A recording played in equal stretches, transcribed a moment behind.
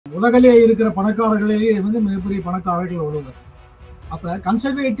உலகிலே இருக்கிற பணக்காரர்களிலேயே மிகப்பெரிய பணக்காரர்கள் ஒருவர். அப்ப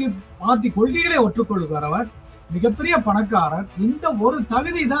கன்சர்வேட்டிவ் பார்ட்டி கொள்கைகளை ஒற்றுக்கொள்கிறார் அவர், மிகப்பெரிய பணக்காரர். இந்த ஒரு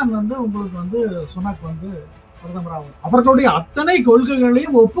தகுதி தான் உங்களுக்கு சுனக் பிரதமராக அவர்களுடைய அத்தனை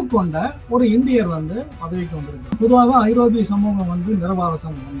கொள்கைகளையும் ஒப்புக்கொண்ட ஒரு இந்தியர் பதவிக்கு வந்திருக்கிறார். பொதுவாக ஐரோப்பிய சமூகம் நிறவாத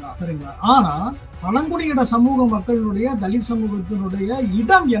சமூகம் தான், சரிங்களா? ஆனா பழங்குடியின சமூக மக்களுடைய தலித் சமூகத்தினுடைய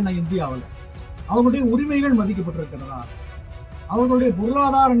இடம் என்ன இந்தியாவில்? அவர்களுடைய உரிமைகள் மதிக்கப்பட்டிருக்கிறதா? அவர்களுடைய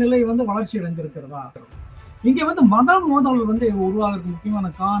பொருளாதார நிலை வளர்ச்சி அடைந்திருக்கிறதா? இங்க மதம் மோதல் உருவாகிறதுக்கு முக்கியமான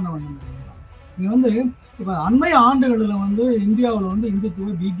காரணம் என்னன்னா, இங்க இப்ப அண்மைய ஆண்டுகளில் இந்தியாவில் இந்துத்துவ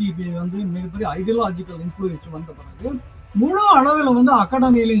பிஜேபி மிகப்பெரிய ஐடியாலஜிக்கல் இன்ஃப்ளூயன்ஸ் வந்த பிறகு முழு அளவில்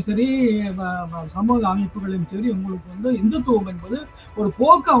அகாடமியிலையும் சரி சமூக அமைப்புகளையும் சரி உங்களுக்கு இந்துத்துவம் என்பது ஒரு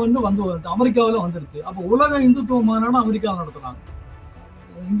போக்கா அமெரிக்காவில் வந்துருச்சு. அப்போ உலக இந்துத்துவ மாநாடு அமெரிக்காவில் நடத்துறாங்க.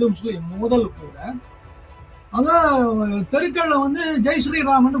 இந்து முஸ்லீம் மோதல் கூட அத தெருக்கள்ல ஜெய்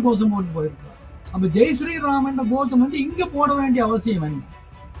ஸ்ரீராமன் கோஷம் போட்டு போயிருக்காங்க. அப்ப ஜெய் ஸ்ரீராமன் கோஷம் இங்க போட வேண்டிய அவசியம் என்ன?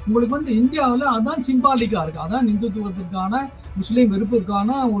 உங்களுக்கு இந்தியாவில் அதான் சிம்பாலிக்கா இருக்கு, அதான் இந்துத்துவத்திற்கான முஸ்லீம் வெறுப்பிற்கான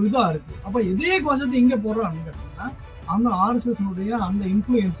ஒரு இதா இருக்கு. அப்ப இதே கோஷத்தை இங்க போடுறான்னு கேட்டீங்கன்னா அந்த ஆர்எஸ்எஸ் அந்த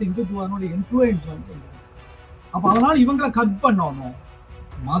இன்ஃபுளுயன்ஸ், இந்துத்துவனுடைய இன்ஃபுளுயன்ஸ் அப்ப அதனால இவங்களை கட் பண்ணணும்.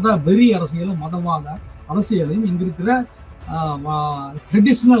 மத வெறி அரசியலும் மதவாத அரசியலையும் இங்க இருக்கிற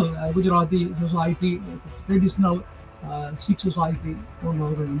traditional Gujarati society, traditional sick society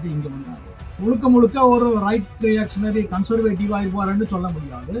போன்றவர்கள் இங்க வந்தாங்க. முழுக்க முழுக்க ஒரு ரைட் ரியாக்ஷனரி கன்சர்வேட்டிவா இருப்பாருன்னு சொல்ல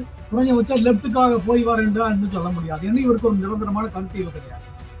முடியாது, குறைஞ்சபட்ச லெப்டுக்காக போய் வரேன்னு சொல்ல முடியாது. ஏன்னா இவருக்கு ஒரு நிரந்தரமான கருத்தியல் கிடையாது.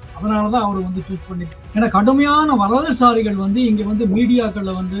 அதனாலதான் அவர் சூஸ் பண்ணி, ஏன்னா கடுமையான வலதுசாரிகள் இங்க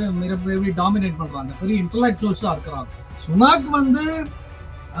மீடியாக்கள்ல டாமினேட் பண்றாங்க, பெரிய இன்டலெக்சுவல்ஸா இருக்கிறாங்க. சுனாக்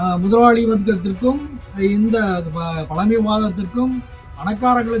முதலாளி வர்க்கத்திற்கும் இந்த பழமைவாதத்திற்கும்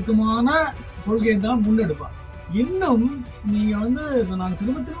பணக்காரர்களுக்குமான கொள்கையை தான் முன்னெடுப்பார். இன்னும் நீங்க நாங்க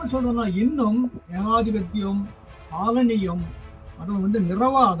திரும்ப திரும்ப சொல்றோம்னா, இன்னும் ஏகாதிபத்தியம், காலனியம், அது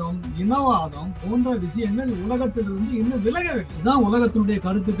நிறவாதம், இனவாதம் போன்ற விஷயங்கள் உலகத்திலிருந்து இன்னும் விலக வேண்டும். இதுதான் உலகத்தினுடைய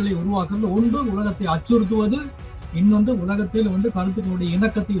கருத்துக்களை உருவாக்குறது. ஒன்று உலகத்தை அச்சுறுத்துவது, இன்னொன்று உலகத்தில் கருத்துக்களுடைய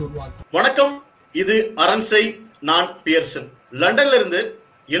இணக்கத்தை உருவாக்கும். வணக்கம், இது அரண்சை. நான் பியர்சன். லண்டன்ல இருந்து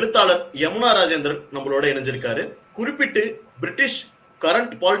எழுத்தாளர் யமுனா ராஜேந்திரன் நம்மளோட இணைஞ்சிருக்காரு. குறிப்பிட்டு பிரிட்டிஷ்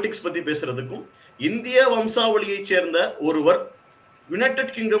கரண்ட் பாலிடிக்ஸ் பத்தி பேசுறதுக்கும், இந்திய வம்சாவளியை சேர்ந்த ஒருவர்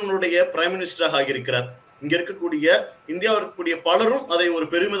யுனைடெட் கிங்டம்னுடைய பிரைம் மினிஸ்டராக ஆகியிருக்கிறார். இங்க இருக்கக்கூடிய இந்தியாவில் இருக்கக்கூடிய பலரும் அதை ஒரு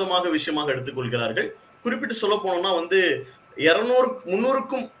பெருமிதமாக விஷயமாக எடுத்துக்கொள்கிறார்கள். குறிப்பிட்டு சொல்ல போனோம்னா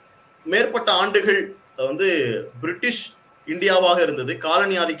 200-300க்கும் மேற்பட்ட ஆண்டுகள் பிரிட்டிஷ் இந்தியாவாக இருந்தது,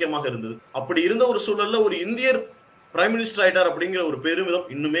 காலனி ஆதிக்கமாக இருந்தது. அப்படி இருந்த ஒரு சூழல்ல ஒரு இந்தியர் பிரைம் மினிஸ்டர் ஆயிட்டார் அப்படிங்கிற ஒரு பெருமிதம்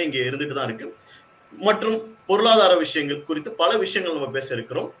இன்னுமே இங்க இருந்துட்டு தான் இருக்கு. மற்றும் பொருளாதார விஷயங்கள் குறித்து பல விஷயங்கள் நம்ம பேச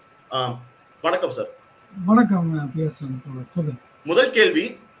இருக்கிறோம். வணக்கம் சார். வணக்கம். முதல் கேள்வி,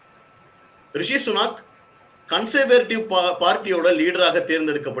 ரிஷி சுனாக் கன்சர்வேட்டிவ் பார்ட்டியோட லீடராக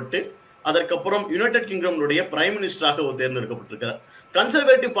தேர்ந்தெடுக்கப்பட்டு அதற்கப்புறம் யுனைடெட் கிங்டம்னுடைய பிரைம் மினிஸ்டராக தேர்ந்தெடுக்கப்பட்டிருக்கிறார்.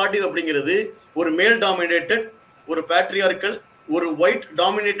 கன்சர்வேட்டிவ் பார்ட்டி அப்படிங்கிறது ஒரு மேல் டாமினேட்டட், ஒரு பேட்ரியார்கல், ஒரு ஒயிட்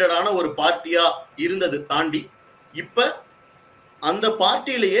டாமினேட்டடான ஒரு பார்ட்டியா இருந்தது தாண்டி இப்ப அந்த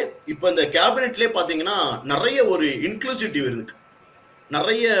பார்ட்டியிலேயே இப்ப இந்த கேபினெட்லயே பாத்தீங்கன்னா நிறைய ஒரு இன்க்ளூசிவிட்டி இருக்கு,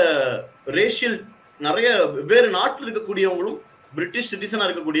 நிறைய ரேஷியல், நிறைய வெவ்வேறு நாட்டில் இருக்கக்கூடியவங்களும் பிரிட்டிஷ் சிட்டிசனா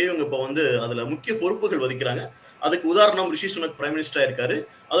இருக்கக்கூடியவங்க இப்ப அதுல முக்கிய பொறுப்புகள் வகிக்கிறாங்க. அதுக்கு உதாரணம் ரிஷி சுனக் பிரைம் மினிஸ்டரா இருக்காரு.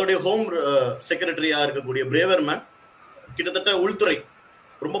 அதோடைய ஹோம் செக்ரட்டரியா இருக்கக்கூடிய பிரேவர்மேன் கிட்டத்தட்ட உள்துறை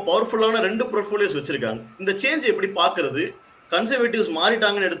ரொம்ப பவர்ஃபுல்லான 2 போர்ட்ஃபோலியோஸ் வச்சிருக்காங்க. இந்த சேஞ்ச் எப்படி பாக்குறது? கன்சர்வேட்டிவ்ஸ்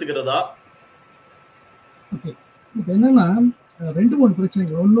மாறிட்டாங்கன்னு எடுத்துக்கிறதா? இப்ப என்னன்னா 2-3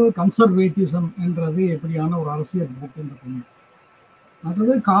 பிரச்சனைகள். ஒன்று கன்சர்வேட்டிசம் என்றது எப்படியான ஒரு அரசியல் போக்குன்றது,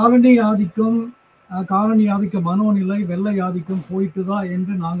 மற்றது காலனி ஆதிக்க மனோநிலை, வெள்ளை ஆதிக்கம் போயிட்டுதான்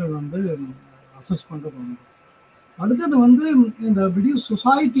என்று நாங்கள் அசஸ் பண்றது உண்டு. அடுத்தது இந்த பிரிட்டிஷ்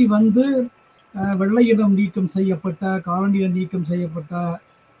சொசைட்டி வெள்ளையிடம் நீக்கம் செய்யப்பட்ட, காலனியம் நீக்கம் செய்யப்பட்ட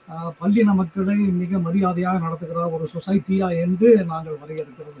பல்லின மக்களை மிக மரியாதையாக நடத்துகிற ஒரு சொசைட்டியா என்று நாங்கள்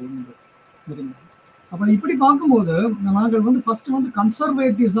வரையறுக்கிறது உண்டு. அப்ப இப்படி பார்க்கும்போது நாங்கள் ஃபர்ஸ்ட்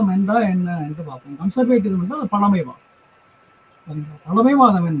கன்சர்வேட்டிசம் என்றால் என்ன என்று பார்ப்போம். கன்சர்வேட்டிசம் என்றால் பழமைவாதம்.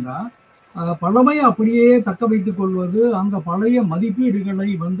 பழமைவாதம் என்றால் பழமையை அப்படியே தக்க வைத்துக் கொள்வது, அந்த பழைய மதிப்பீடுகளை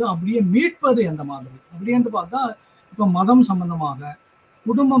அப்படியே மீட்பது. அந்த மாதிரி அப்படி என்று பார்த்தா இப்ப மதம் சம்பந்தமாக,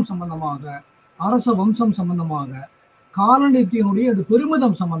 குடும்பம் சம்பந்தமாக, அரச வம்சம் சம்பந்தமாக, காலனியத்தினுடைய அது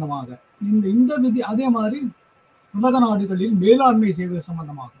பெருமிதம் சம்பந்தமாக, இந்த விதி. அதே மாதிரி உலக நாடுகளில் மேலாண்மை செய்வது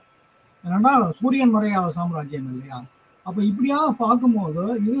சம்பந்தமாக. ஏன்னா சூரியன் மறையாத சாம்ராஜ்யம் இல்லையா? அப்ப இப்படியாக பார்க்கும்போது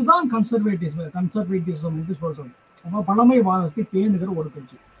இதுதான் கன்சர்வேட்டிசம் என்று சொல்றது. அப்ப பழமைவாதத்தை பேணுகிற ஒரு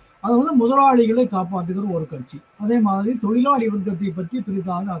கட்சி. அது வந்து முதலாளிகளை காப்பாற்றுகிற ஒரு கட்சி. அதே மாதிரி தொழிலாளி வர்க்கத்தை பற்றி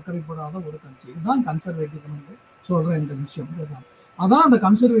பெரிதாக அக்கறைப்படாத ஒரு கட்சி. இதுதான் கன்சர்வேட்டிசம் என்று சொல்ற இந்த விஷயம். அதான் அந்த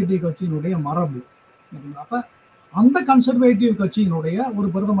கன்சர்வேட்டிவ் கட்சியினுடைய மரபு. அப்ப அந்த கன்சர்வேட்டிவ் கட்சியினுடைய ஒரு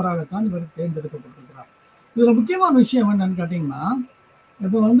பிரதமராகத்தான் இவர் தேர்ந்தெடுக்கப்பட்டிருக்கிறார். இதுல முக்கியமான விஷயம் என்னன்னு கேட்டீங்கன்னா,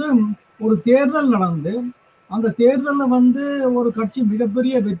 இப்ப வந்து ஒரு தேர்தல் நடந்து அந்த தேர்தலில் வந்து ஒரு கட்சி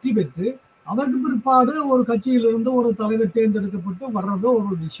மிகப்பெரிய வெற்றி பெற்று அதற்கு பிற்பாடு ஒரு கட்சியிலிருந்து ஒரு தலைவர் தேர்ந்தெடுக்கப்பட்டு வர்றது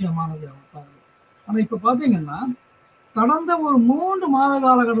ஒரு விஷயமானது. ஆனா இப்ப பாத்தீங்கன்னா கடந்த ஒரு 3 மாத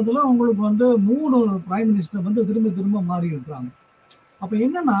காலகட்டத்தில் உங்களுக்கு வந்து 3 பிரைம் மினிஸ்டர் வந்து திரும்ப திரும்ப மாறி இருக்கிறாங்க. அப்ப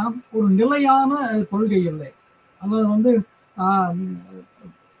என்னன்னா ஒரு நிலையான கொள்கை இல்லை, அல்லது வந்து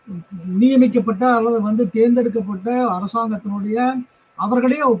நியமிக்கப்பட்ட அல்லது வந்து தேர்ந்தெடுக்கப்பட்ட அரசாங்கத்தினுடைய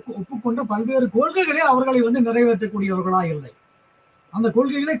அவர்களே ஒப்புக்கொண்ட பல்வேறு கொள்கைகளே அவர்களை வந்து நிறைவேற்றக்கூடியவர்களா இல்லை, அந்த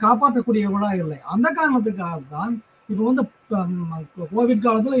கொள்கைகளை காப்பாற்றக்கூடியவர்களா இல்லை. அந்த காரணத்துக்காக தான் இப்போ வந்து கோவிட்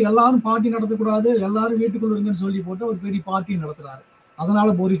காலத்துல எல்லாரும் பார்ட்டி நடத்தக்கூடாது, எல்லாரும் வீட்டுக்குள்ள இருங்கன்னு சொல்லி போட்டு ஒரு பெரிய பார்ட்டி நடத்துறாரு. அதனால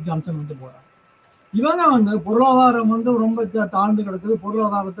போரிஸ் ஜான்சன் வந்து போறாரு. இவங்க வந்து பொருளாதாரம் வந்து ரொம்ப தாழ்ந்து கிடக்குது,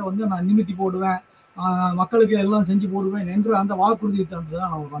 பொருளாதாரத்தை வந்து நான் நிமித்தி போடுவேன், மக்களுக்கு எல்லாம் செஞ்சு போடுவேன் என்று அந்த வாக்குறுதியை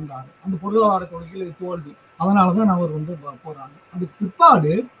தந்துதான் அவர் வந்தார். அந்த பொருளாதார கொள்கையில் தோல்வி, அதனாலதான் அவர் வந்து போறாங்க. அதுக்கு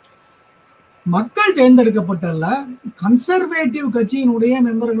பிற்பாடு மக்கள் தேர்ந்தெடுக்கப்பட்டல்ல, கன்சர்வேட்டிவ் கட்சியினுடைய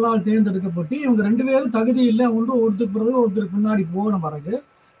மெம்பர்களால் தேர்ந்தெடுக்கப்பட்டு இவங்க 2 பேரும் தகுதி இல்லை, ஒருத்தருக்கு பிறகு ஒருத்தருக்கு பின்னாடி போன பிறகு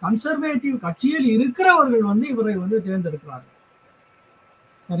கன்சர்வேட்டிவ் கட்சியில் இருக்கிறவர்கள் வந்து இவரை வந்து தேர்ந்தெடுக்கிறார்கள்.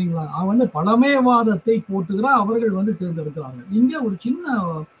 சரிங்களா? வந்து பழமைவாதத்தை போட்டுகிற அவர்கள் வந்து தேர்ந்தெடுக்கிறார்கள். இங்க ஒரு சின்ன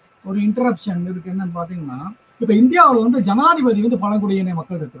ஒரு இன்டரப்ஷன் இருக்கு. என்னன்னு பாத்தீங்கன்னா, இப்ப இந்தியாவில் வந்து ஜனாதிபதி வந்து பழங்குடியின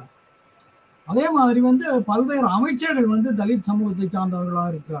மக்கள் இருக்கிறார். அதே மாதிரி வந்து பல்வேறு அமைச்சர்கள் வந்து தலித் சமூகத்தை சார்ந்தவர்களா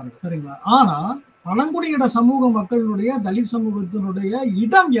இருக்கிறார்கள். சரிங்களா? ஆனா பழங்குடியின சமூக மக்களுடைய தலித் சமூகத்தினுடைய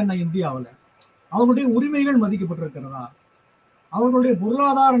இடம் என்ன இந்தியாவில்? அவர்களுடைய உரிமைகள் மதிக்கப்பட்டிருக்கிறதா? அவர்களுடைய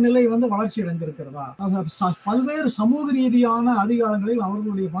பொருளாதார நிலை வந்து வளர்ச்சி அடைந்திருக்கிறதா? பல்வேறு சமூக ரீதியான அதிகாரங்களில்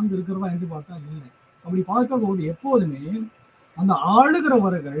அவர்களுடைய பங்கு இருக்கிறதா என்று பார்த்தால் இல்லை. அப்படி பார்க்கிற போது எப்போதுமே அந்த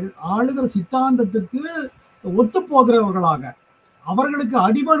ஆளுகிறவர்கள் ஆளுகிற சித்தாந்தத்துக்கு ஒத்து போகிறவர்களாக, அவர்களுக்கு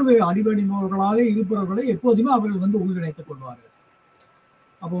அடிபணிபவர்களாக இருப்பவர்களை எப்போதுமே அவர்கள் வந்து உள்நினைத்துக் கொள்வார்கள்.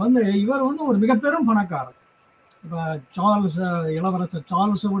 அப்போ வந்து இவர் வந்து ஒரு மிக பெரும் பணக்காரர். இப்ப இளவரசர்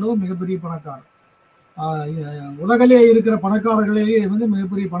சார்ல்ஸை விடவும் மிகப்பெரிய பணக்காரர். உலகிலே இருக்கிற பணக்காரர்களிலேயே வந்து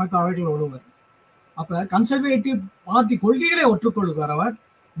மிகப்பெரிய பணக்காரர்கள் ஒருவர். அப்ப கன்சர்வேட்டிவ் பார்ட்டி கொள்கைகளை ஒற்றுக்கொள்கிறவர்,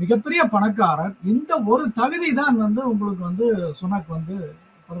 மிகப்பெரிய பணக்காரர். இந்த ஒரு தகுதி தான் வந்து உங்களுக்கு வந்து சுனக் வந்து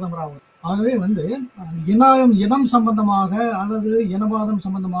பிரதமராக. ஆகவே வந்து இனம் சம்பந்தமாக அல்லது இனவாதம்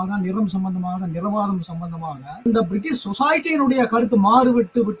சம்பந்தமாக, நிறம் சம்பந்தமாக, நிறவாதம் சம்பந்தமாக இந்த பிரிட்டிஷ் சொசைட்டியினுடைய கருத்து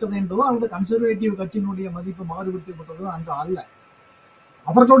மாறுவிட்டு விட்டது என்றோ அல்லது கன்சர்வேட்டிவ் கட்சியினுடைய மதிப்பு மாறுவிட்டு விட்டதோ அன்று அல்ல.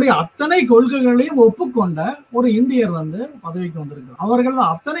 அவர்களுடைய அத்தனை கொள்கைகளையும் ஒப்புக்கொண்ட ஒரு இந்தியர் வந்து பதவிக்கு வந்திருக்கிறார். அவர்கள்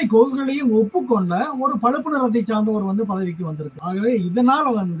அத்தனை கொள்கைகளையும் ஒப்புக்கொண்ட ஒரு பழுப்பு நிறத்தை சார்ந்தவர் வந்து பதவிக்கு வந்திருக்கு. ஆகவே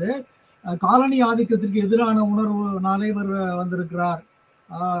இதனால வந்து காலனி ஆதிக்கத்திற்கு எதிரான உணர்வுனாலே இவர் வந்திருக்கிறார்.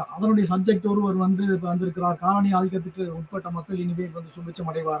 அதனுடைய சப்ஜெக்ட் ஒருவர் வந்து வந்திருக்கிறார். காலனி ஆதிக்கத்துக்கு உட்பட்ட மக்கள் இனிமேல் வந்து சுபிச்சம்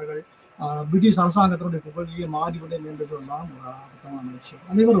அடைவார்கள், பிரிட்டிஷ் அரசாங்கத்தினுடைய கொள்கையை மாறிவிடும் என்று சொல்லலாம். ஒரு அர்த்தமான விஷயம்.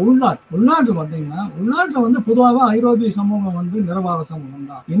 அதே மாதிரி உள்நாட்டில் பார்த்தீங்கன்னா, உள்நாட்டில் வந்து பொதுவாக ஐரோப்பிய சமூகம் வந்து நிறவாத சமூகம்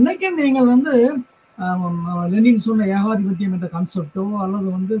தான். இன்னைக்கும் நீங்கள் வந்து லெனின் சொன்ன ஏகாதிபத்தியம் என்ற கான்செப்டோ அல்லது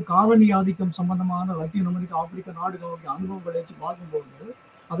வந்து காலனி ஆதிக்கம் சம்பந்தமான லத்தீன் அமெரிக்கா, ஆப்பிரிக்க நாடுகளுடைய அனுபவங்களை வச்சு பார்க்கும்போது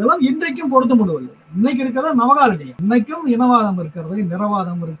அதெல்லாம் இன்றைக்கும் பொருத்த முடியவில்லை. இன்னைக்கு இருக்கிறது நவகாலனி. இன்னைக்கும் இனவாதம் இருக்கிறது,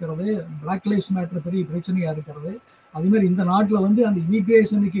 நிறவாதம் இருக்கிறது, பிளாக் லைஃப்ஸ் மேட்டர் பெரிய பிரச்சனையா இருக்கிறது. அதே மாதிரி இந்த நாட்டில் வந்து அந்த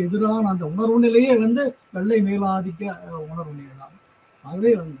இமிகிரேஷனுக்கு எதிரான அந்த உணர்வு நிலையே வந்து வெள்ளை மேலாதிக்க உணர்வு நிலை தான்.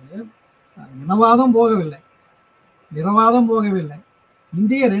 ஆகவே வந்து இனவாதம் போகவில்லை, நிறவாதம் போகவில்லை.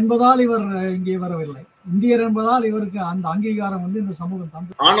 இந்தியர் என்பதால் இவர் இங்கே வரவில்லை, இந்தியர் என்பதால் இவருக்கு அந்த அங்கீகாரம் வந்து இந்த சமூகம்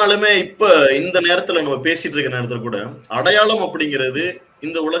தந்து. ஆனாலுமே இப்ப இந்த நேரத்துல நம்ம பேசிட்டு இருக்கிற நேரத்துல கூட அடையாளம் அப்படிங்கிறது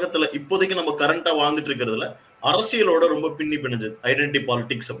இந்த உலகத்துல இப்போதைக்கு நம்ம கரண்டா வாழ்ந்துட்டு இருக்கிறதுல அரசியலோட ரொம்ப பின்னி பிணைஞ்சது. ஐடென்டிட்டி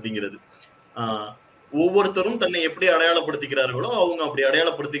பாலிடிக்ஸ் அப்படிங்கிறது ஒவ்வொருத்தரும் தன்னை எப்படி அடையாளப்படுத்திக்கிறார்களோ அவங்க அப்படி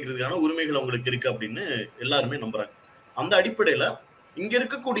அடையாளப்படுத்திக்கிறதுக்கான உரிமைகள் அவங்களுக்கு இருக்கு அப்படின்னு எல்லாருமே நம்புறாங்க. அந்த அடிப்படையில இங்க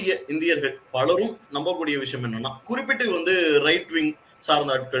இருக்கக்கூடிய இந்தியர்கள் பலரும் நம்பக்கூடிய விஷயம் என்னன்னா, குறிப்பிட்டு வந்து ரைட் விங்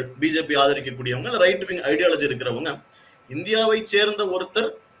சார்ந்த ஆட்கள், பிஜேபி ஆதரிக்கக்கூடியவங்க, ரைட் விங் ஐடியாலஜி இருக்கிறவங்க இந்தியாவை சேர்ந்த ஒருத்தர்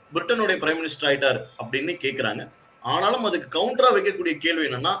பிரிட்டனுடைய பிரைம் மினிஸ்டர் ஆயிட்டார் அப்படின்னு கேட்கிறாங்க. ஆனாலும் அதுக்கு கவுண்டரா வைக்கக்கூடிய கேள்வி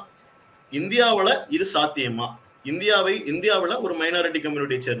என்னன்னா, இந்தியாவில இது சாத்தியமா? இந்தியாவில ஒரு மைனாரிட்டி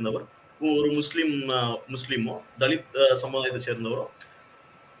கம்யூனிட்டியை சேர்ந்தவர், ஒரு முஸ்லீமோ தலித் சமுதாயத்தை சேர்ந்தவரோ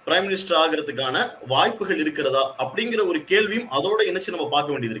பிரைம் மினிஸ்டர் ஆகிறதுக்கான வாய்ப்புகள் இருக்கிறதா அப்படிங்கிற ஒரு கேள்வியும் அதோட இணைச்சு நம்ம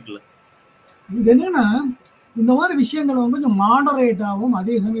பார்க்க வேண்டியது இருக்குல்ல. இது என்னன்னா, இந்த மாதிரி விஷயங்கள் கொஞ்சம் மாடரேட்டாகவும்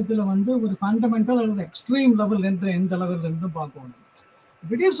அதே சமயத்துல வந்து ஒரு ஃபண்டமெண்டல் அல்லது எக்ஸ்ட்ரீம் லெவல் என்ற எந்த லெவல் என்று பார்க்கணும்.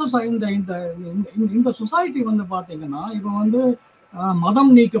 பிரிட்டிஷ் இந்த சொசைட்டி வந்து பாத்தீங்கன்னா இப்ப வந்து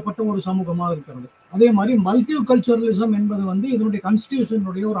மதம் நீக்கப்பட்ட ஒரு சமூகமாக இருக்கிறது. அதே மாதிரி மல்டி கல்ச்சரலிசம் என்பது வந்து இதனுடைய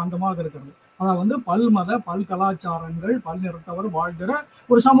கான்ஸ்டிடியூஷனுடைய ஒரு அங்கமாக இருக்கிறது. அதாவது வந்து பல்மத பல் கலாச்சாரங்கள் பல்நிறத்தவர் வாழ்கிற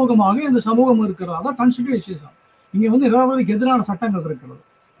ஒரு சமூகமாக இந்த சமூகம் இருக்கிறது. அதான் கான்ஸ்டிடியூஷன். இங்க வந்து நிலவரத்துக்கு எதிரான சட்டங்கள் இருக்கிறது.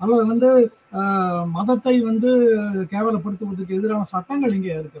 அல்லது வந்து மதத்தை வந்து கேவலப்படுத்துவதற்கு எதிரான சட்டங்கள்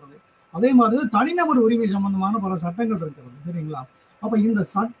இங்கே இருக்கிறது. அதே மாதிரி தனிநபர் உரிமை சம்பந்தமான பல சட்டங்கள் இருக்கிறது. சரிங்களா? அப்ப இந்த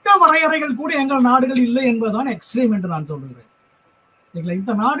சட்ட வரையறைகள் கூட எங்கள் நாடுகள் இல்லை என்பதுதான் எக்ஸ்ட்ரீம் என்று நான் சொல்லுகிறேன்.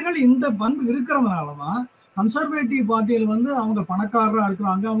 இந்த நாடுகள் இந்த பண்பு இருக்கிறதுனாலதான் கன்சர்வேட்டிவ் பார்ட்டியில் வந்து அவங்க பணக்காரராக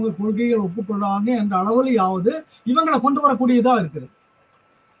இருக்கிறாங்க, அவங்க கொள்கைகள் ஒப்புக்கொள்ளாங்க என்ற அளவிலாவது இவங்களை கொண்டு வரக்கூடியதா இருக்குது.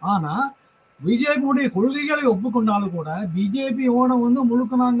 ஆனா பிஜேபியுடைய கொள்கைகளை ஒப்புக்கொண்டாலும் கூட, பிஜேபியோட வந்து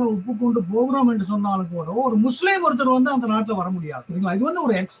முழுக்க நாங்கள் ஒப்புக்கொண்டு போகிறோம் என்று சொன்னாலும் கூட, ஒரு முஸ்லீம் ஒருத்தர் வந்து அந்த நாட்டில் வர முடியாது. சரிங்களா? இது வந்து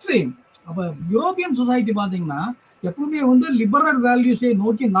ஒரு எக்ஸ்ட்ரீம். அப்ப யூரோப்பியன் சொசைட்டி பாத்தீங்கன்னா எப்பவுமே வந்து லிபரல் வேல்யூஸை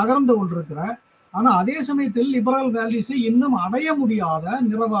நோக்கி நகர்ந்து கொண்டிருக்கிற, ஆனா அதே சமயத்தில் லிபரல் வேல்யூஸை இன்னும் அடைய முடியாத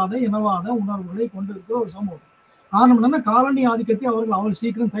நிறவாத இனவாத உணர்வுகளை கொண்டிருக்கிற ஒரு சமூகம். காரணம் என்னன்னா, காலனி ஆதிக்கத்தை அவர்கள் அவ்வளவு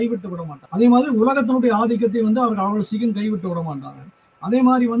சீக்கிரம் கைவிட்டு விட மாட்டாங்க. அதே மாதிரி உலகத்தினுடைய ஆதிக்கத்தை வந்து அவர்கள் அவ்வளவு சீக்கிரம் கைவிட்டு விட மாட்டாங்க. அதே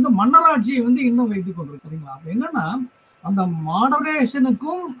மாதிரி வந்து மன்னராட்சியை வந்து இன்னும் வைத்துக் கொண்டிருக்கிறீங்களா? என்னன்னா, அந்த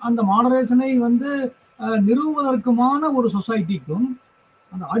மாடரேஷனுக்கும் அந்த மாடரேஷனை வந்து நிறுவுவதற்குமான ஒரு சொசைட்டிக்கும்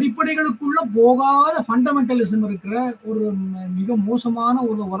அந்த அடிப்படைகளுக்குள்ள போகாத ஃபண்டமெண்டலிசம் இருக்கிற ஒரு மிக மோசமான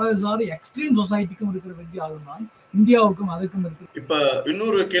ஒரு வரலாறு எக்ஸ்ட்ரீம் சொசைட்டிக்கும் இருக்கிற வித்தியாசம் தான் இந்தியாவுக்கும் அதுக்கும் இருக்கு. இப்ப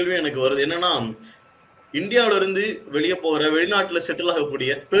இன்னொரு கேள்வி எனக்கு வருது. என்னன்னா, இந்தியாவில இருந்து வெளியே போற வெளிநாட்டுல செட்டில்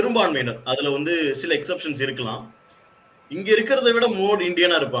ஆகக்கூடிய பெரும்பான்மையினர், அதுல வந்து சில எக்ஸப்ஷன்ஸ் இருக்கலாம், இங்க இருக்கிறத விட மோர்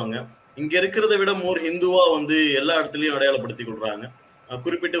இந்தியனா இருப்பாங்க. இங்க இருக்கிறத விட மோர் ஹிந்துவா வந்து எல்லா இடத்துலயும் அடையாளப்படுத்திக் கொள்றாங்க.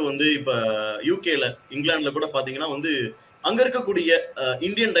 குறிப்பிட்டு வந்து இப்ப யூகேல இங்கிலாந்துல கூட பாத்தீங்கன்னா வந்து அங்க இருக்கக்கூடிய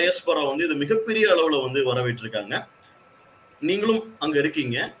இந்தியன் டயஸ்பரா வந்து இது மிகப்பெரிய அளவுல வந்து வரவேற்றிருக்காங்க. நீங்களும் அங்க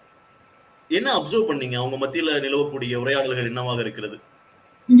இருக்கீங்க. என்ன அப்சர்வ் பண்ணீங்க? அவங்க மத்தியில நிலவக்கூடிய உரையாடல்கள் என்னவாக இருக்கிறது?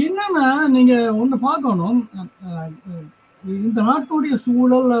 இங்க என்னன்னா, நீங்க ஒண்ணு பார்க்கணும். இந்த நாட்டுடைய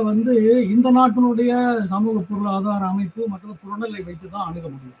சூழல்ல வந்து இந்த நாட்டினுடைய சமூக பொருளாதார அமைப்பு மற்றும் புறநிலை வைத்துதான் அணுக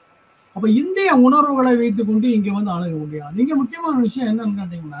முடியும். அப்ப இந்திய உணர்வுகளை வைத்துக் கொண்டு இங்க வந்து அணுக முடியாது. இங்க முக்கியமான விஷயம் என்னன்னு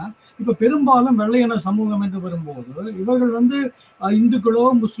கேட்டீங்கன்னா, இப்ப பெரும்பாலும் வெள்ளையன சமூகம் என்று வரும்போது இவர்கள் வந்து இந்துக்களோ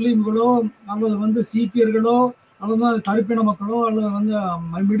முஸ்லீம்களோ அல்லது வந்து சீக்கியர்களோ அல்லது கருப்பின மக்களோ அல்லது வந்து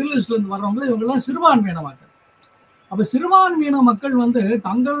மிடில் ஈஸ்ட்ல இருந்து வர்றவங்களோ இவங்கெல்லாம் சிறுபான்மையின மக்கள். அப்ப சிறுபான்மையின மக்கள் வந்து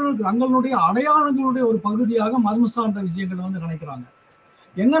தங்களுடைய அடையாளங்களுடைய ஒரு பகுதியாக மதம் சார்ந்த விஷயங்களை வந்து நினைக்கிறாங்க.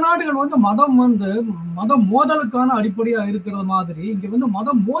 எங்க நாடுகள் வந்து மத மோதலுக்கான அடிப்படையாக இருக்கிற மாதிரி இங்க வந்து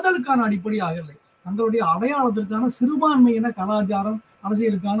மதம் மோதலுக்கான அடிப்படையாக இல்லை, தங்களுடைய அடையாளத்திற்கான சிறுபான்மையின கலாச்சாரம்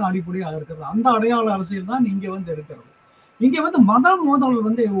அரசியலுக்கான அடிப்படையாக இருக்கிறது. அந்த அடையாள அரசியல் தான் இங்க வந்து இருக்கிறது. இங்க வந்து மத மோதல்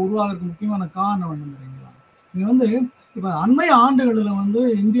வந்து உருவாகிறதுக்கு முக்கியமான காரணம் என்ன தெரியுங்களா? இங்க வந்து இப்ப அண்மைய ஆண்டுகளில் வந்து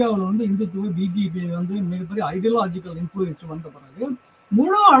இந்தியாவில் வந்து இந்துத்துவ பிஜேபி வந்து மிகப்பெரிய ஐடியாலஜிக்கல் இன்ஃப்ளூயன்ஸ் வந்த பிறகு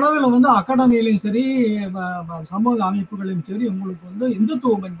முழு அளவில் வந்து அகாடமியிலையும் சரி சமூக அமைப்புகளையும் சரி உங்களுக்கு வந்து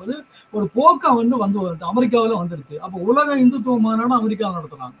இந்துத்துவம் என்பது ஒரு போக்கா வந்து அமெரிக்காவில் வந்துருச்சு. அப்போ உலக இந்துத்துவ மாநாடு அமெரிக்காவில்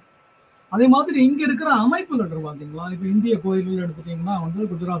நடத்துறாங்க. அதே மாதிரி இங்க இருக்கிற அமைப்புகள் இருக்கு பார்த்தீங்களா? இப்போ இந்திய கோயில்கள் எடுத்துட்டீங்கன்னா வந்து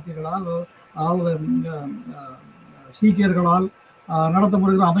குஜராத்திகளால் சீக்கியர்களால்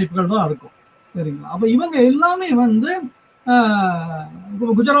நடத்தப்படுகிற அமைப்புகள் தான் இருக்கும். சரிங்களா? அப்ப இவங்க எல்லாமே வந்து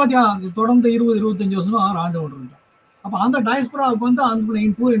குஜராத்தியா தொடர்ந்து 20-25 வருஷமா ஆண்டு கொண்டிருந்தாங்க. அப்ப அந்த டயஸ்பராவுக்கு வந்து அந்த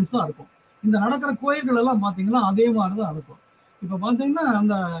இன்ஃப்ளூயன்ஸ் தான் இருக்கும். இந்த நடக்கிற கோயில்கள் எல்லாம் பாத்தீங்கன்னா அதே மாதிரிதான் இருக்கும். இப்ப பாத்தீங்கன்னா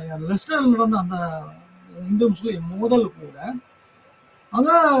அந்த லெஸ்டர்ல நடந்த அந்த இந்து முஸ்லீம் மோதல் கூட அத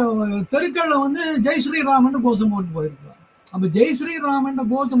தெருக்கள்ல வந்து ஜெய் ஸ்ரீராமன் கோஷம் போட்டு போயிருக்கிறாங்க. அப்ப ஜெய் ஸ்ரீராமன்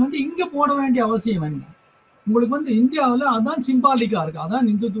கோஷம் வந்து இங்க போட வேண்டிய அவசியம் என்ன? உங்களுக்கு வந்து இந்தியாவில் அதான் சிம்பாலிக்கா இருக்கு, அதான்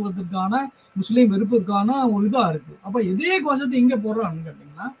இந்துத்துவத்திற்கான முஸ்லீம் வெறுப்பிற்கான ஒரு இதா இருக்கு. அப்ப இதே கோஷத்தை இங்க போடுறான்னு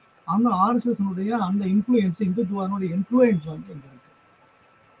கேட்டீங்கன்னா அந்த ஆர்எஸ்எஸ் அந்த இன்ஃப்ளூயன்ஸ் இந்துத்துவனுடைய இன்ஃப்ளூயன்ஸ் வந்து இங்க இருக்கு.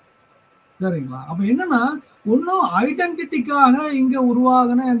 சரிங்களா? அப்ப என்னன்னா ஒன்னும் ஐடென்டிட்டிக்காக இங்க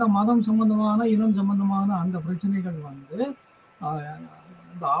உருவாகின இந்த மதம் சம்பந்தமான இனம் சம்பந்தமான அந்த பிரச்சனைகள் வந்து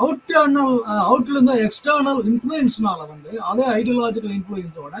இந்த அவுட்ல இருந்து எக்ஸ்டர்னல் இன்ஃப்ளூயன்ஸ்னால வந்து அதே ஐடியாலஜிக்கல்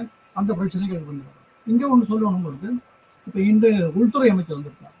இன்ஃப்ளூயன்ஸோட அந்த பிரச்சனைகள் வந்து வரும். இங்க ஒன்று சொல்லணும் உங்களுக்கு. இப்ப இன்று உள்துறை அமைச்சர்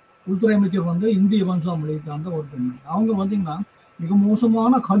வந்திருக்காங்க. உள்துறை அமைச்சர் வந்து இந்திய வம்சாவளியை சார்ந்த ஒரு பெண்மணி. அவங்க பார்த்தீங்கன்னா மிக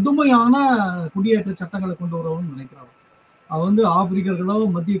மோசமான கடுமையான குடியேற்ற சட்டங்களை கொண்டு வரணும்னு நினைக்கிறாங்க. அது வந்து ஆப்பிரிக்கர்களோ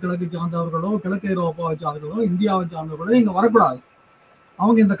மத்திய கிழக்கு சார்ந்தவர்களோ கிழக்கு ஐரோப்பாவை சார்ந்தவர்களோ இந்தியாவை சார்ந்தவர்களோ இங்க வரக்கூடாது.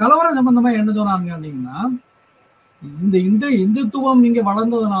 அவங்க இந்த கலவரம் சம்பந்தமா என்ன சொன்னாங்க அப்படின்னா, இந்த இந்துத்துவம் இங்க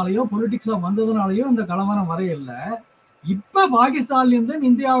வளர்ந்ததுனாலயோ பொலிட்டிக்ஸா வந்ததுனாலயோ இந்த கலவரம் வரையில்லை. இப்ப பாகிஸ்தான்ல இருந்தும்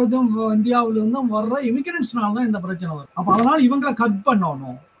இந்தியாவிலிருந்தும் வர்ற இமிகிரன்ஸ்னால தான் இந்த பிரச்சனை வரும். அப்ப அதனால இவங்களை கட்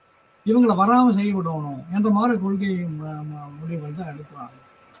பண்ணணும். இவங்களை வராமல் செய்ய விடணும் என்ற மாதிரி கொள்கை முடிவுகள் தான் எடுக்கிறாங்க.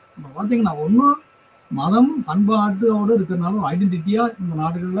 இப்போ பார்த்தீங்கன்னா ஒன்றும் மதம் பண்பாட்டோடு இருக்கிறதுனால ஒரு ஐடென்டிட்டியாக இந்த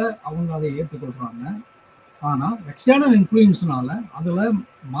நாடுகளில் அவங்க அதை ஏற்றுக்கொள்கிறாங்க. ஆனால் எக்ஸ்டர்னல் இன்ஃப்ளூயன்ஸ்னால அதில்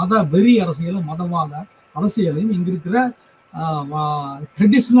மத வெறி அரசியலும் மதவாத அரசியலையும் இங்கே இருக்கிற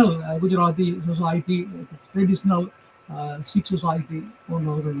traditional Gujarati society, traditional sick society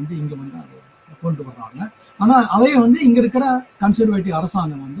போன்றவர்கள் வந்து இங்கே வந்து அதை கொண்டு வர்றாங்க. ஆனால் அதை வந்து இங்கே இருக்கிற கன்சர்வேட்டிவ்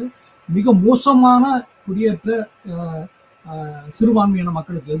அரசாங்கம் வந்து மிக மோசமான குடியேற்ற சிறுபான்மையான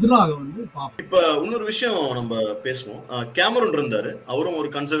மக்களுக்கு எதிராக வந்து பார்ப்போம். இப்ப இன்னொரு விஷயம் நம்ம பேசுவோம். கேமரூன் இருந்தாரு, அவரும் ஒரு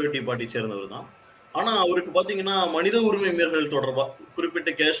கன்சர்வேட்டிவ் பார்ட்டி சேர்ந்தவர் தான். ஆனா அவருக்கு பாத்தீங்கன்னா மனித உரிமை மீறல்கள் தொடர்பா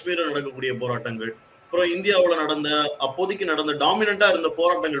குறிப்பிட்ட காஷ்மீர்ல நடக்கக்கூடிய போராட்டங்கள், அப்புறம் இந்தியாவுல நடந்த அப்போதைக்கு நடந்த டாமினண்டா இருந்த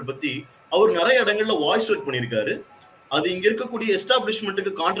போராட்டங்கள் பத்தி அவர் நிறைய இடங்கள்ல வாய்ஸ் அவுட் பண்ணியிருக்காரு. அது இங்க இருக்கக்கூடிய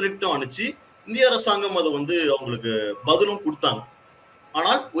எஸ்டாப்ளிஷ்மெண்ட்டுக்கு கான்ட்ராக்டும் அனுப்பிச்சு இந்திய அரசாங்கம் அதை வந்து அவங்களுக்கு பதிலும் கொடுத்தாங்க.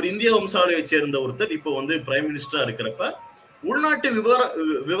 ஆனால் ஒரு இந்திய வம்சாவளியை சேர்ந்த ஒருத்தர் இப்போ வந்து பிரைம் மினிஸ்டரா இருக்கிறப்ப உள்நாட்டு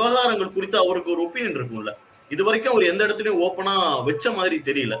விவகாரங்கள் குறித்து அவருக்கு ஒரு ஒப்பீனியன் இருக்கும்ல, இது வரைக்கும் அவர் எந்த இடத்துலயும் ஓப்பனா வச்ச மாதிரி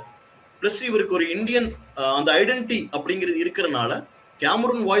தெரியல. பிளஸ் இவருக்கு ஒரு இந்தியன் அந்த ஐடென்டிட்டி அப்படிங்கிறது இருக்கிறனால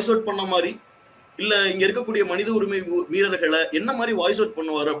கேமரூன் வாய்ஸ் அவுட் பண்ண மாதிரி இல்ல இங்க இருக்கக்கூடிய மனித உரிமை வீரர்களை என்ன மாதிரி வாய்ஸ் அவுட்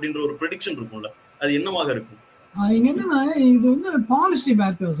பண்ணுவாரு அப்படின்ற ஒரு ப்ரெடிக்ஷன் இருக்கும்ல, அது என்னவாக இருக்கும்? இங்க என்னன்னா இது வந்து பாலிசி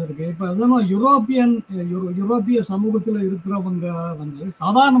மேட்டர்ஸ் இருக்கு. இப்ப அதெல்லாம் யூரோப்பிய சமூகத்துல இருக்கிறவங்க வந்து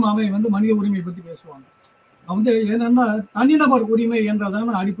சாதாரணமாவே வந்து மனித உரிமை பத்தி பேசுவாங்க. வந்து என்னன்னா தனிநபர் உரிமை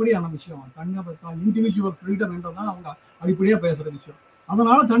என்றதான அடிப்படையான விஷயம். தனிநபர் இண்டிவிஜுவல் ஃப்ரீடம் என்றதான் அவங்க அடிப்படையா பேசுற விஷயம்.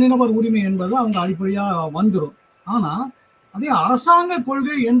 அதனால தனிநபர் உரிமை என்பது அவங்க அடிப்படையா வந்துடும். ஆனா அதே அரசாங்க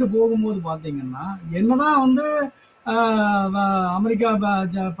கொள்கை என்று போகும்போது பாத்தீங்கன்னா என்னதான் வந்து அமெரிக்கா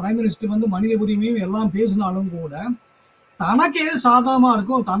பிரைம் மினிஸ்டர் வந்து மனித உரிமையும் எல்லாம் பேசினாலும் கூட தனக்கு எது சாதகமா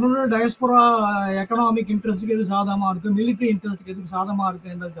இருக்கும், தன்னோட டயஸ்போரா எக்கனாமிக் இன்ட்ரெஸ்ட்டுக்கு எது சாதகமா இருக்கும், மிலிட்டரி இன்ட்ரெஸ்ட்டுக்கு எதுக்கு சாதகமா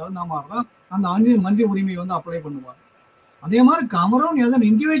இருக்குன்றது தகுந்த மாதிரி தான் அந்த மனித உரிமையை வந்து அப்ளை பண்ணுவார். அதே மாதிரி கேமரூன் ஏதோ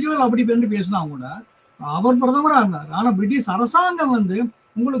இண்டிவிஜுவல் அப்படி என்று பேசினா கூட அவர் பிரதமராக இருந்தார். ஆனால் பிரிட்டிஷ் அரசாங்கம் வந்து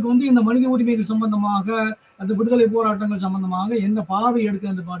உங்களுக்கு வந்து இந்த மனித உரிமைகள் சம்பந்தமாக அந்த விடுதலை போராட்டங்கள் சம்பந்தமாக என்ன பார்வை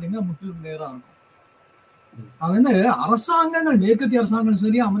எடுக்கிறது பார்த்தீங்கன்னா முற்றிலும் நேராக இருக்கும். அது வந்து அரசாங்கங்கள் மேற்கத்திய அரசாங்கம்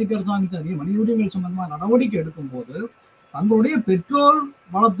சரி அமெரிக்க அரசாங்கம் சரி மனித உரிமைகள் சம்பந்தமாக நடவடிக்கை எடுக்கும் போது தங்களுடைய பெட்ரோல்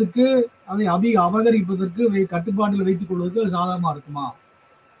வளத்துக்கு அதை அபகரிப்பதற்கு கட்டுப்பாட்டில் வைத்துக் கொள்வதற்கு சாதகமா இருக்குமா,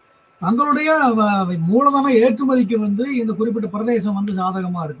 தங்களுடைய மூலதன ஏற்றுமதிக்கு வந்து இந்த குறிப்பிட்ட பிரதேசம் வந்து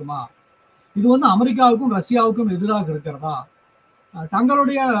சாதகமா இருக்குமா, இது வந்து அமெரிக்காவுக்கும் ரஷ்யாவுக்கும் எதிராக இருக்கிறதா,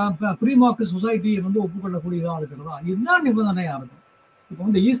 தங்களுடைய ஃப்ரீ மார்க்கெட் சொசைட்டியை வந்து ஒப்புக்கொள்ளக்கூடியதா இருக்கிறதா, இதுதான் நிபந்தனையா இருக்கும். இப்போ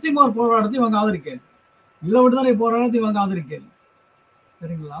வந்து ஈஸ்ட் திமோர் போராட்டத்தை இவங்க ஆதரிக்கல, ஈழ விடுதலை போராட்டத்தை இவங்க ஆதரிக்கல,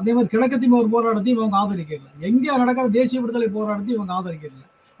 சரிங்களா. அதே மாதிரி கிழக்கு திமோர் போராட்டத்தையும் இவங்க ஆதரிக்கல, எங்கே நடக்கிற தேசிய விடுதலை போராட்டத்தையும் இவங்க ஆதரிக்கல.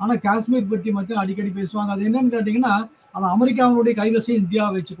 ஆனா காஷ்மீர் பற்றி மட்டும் அடிக்கடி பேசுவாங்க. அது என்னன்னு கேட்டீங்கன்னா அது அமெரிக்காவுடைய கைவசம்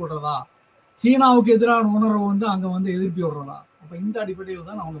இந்தியாவை வச்சு கொள்றதா, சீனாவுக்கு எதிரான உணர்வு வந்து அங்க வந்து எதிர்ப்பி விடுறதா, அப்ப இந்த அடிப்படையில்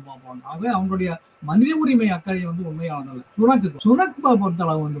தான் அவங்க பார்ப்பாங்க. ஆகவே அவங்களுடைய மனித உரிமை அக்கறை வந்து உண்மையானதில்லை. சுனக்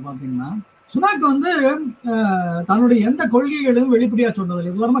பொறுத்தளவு வந்து பாத்தீங்கன்னா சுனாக் வந்து தன்னுடைய எந்த கொள்கைகளையும் வெளிப்படையா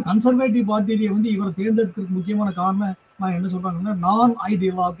சொன்னதில்லை. உதாரணமா கன்சர்வேட்டிவ் பார்ட்டியை வந்து இவரை தேர்ந்தெடுக்கிறதுக்கு முக்கியமான காரணம் என்ன சொல்றாங்கன்னா நான்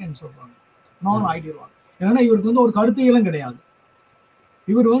ஐடியலாக்னு சொல்றாங்க. நான் ஐடியலாக் ஏன்னா இவருக்கு வந்து ஒரு கருத்தியலும் கிடையாது.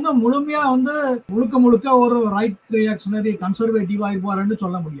 இவர் வந்து முழுமையா வந்து முழுக்க ஒரு ரைட் ரியாக்ஷனரி கன்சர்வேட்டிவா இருப்பாருன்னு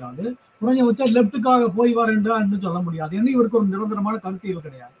சொல்ல முடியாது, குறைஞ்சபட்சம் லெப்டுக்காக போய்வாருன்னு சொல்ல முடியாது. ஏன்னா இவருக்கு ஒரு நிரந்தரமான கருத்தியல்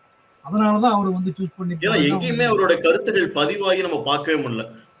கிடையாது. அதனாலதான் அவர் வந்து சூஸ் பண்ணி எங்கேயுமே அவரோட கருத்துக்கள் பதிவாகி நம்ம பார்க்கவே முடியல.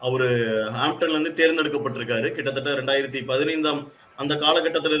 அவரு ஹாம்ப்டன்ல இருந்து தேர்ந்தெடுக்கப்பட்டிருக்காரு. கிட்டத்தட்ட 2015 அந்த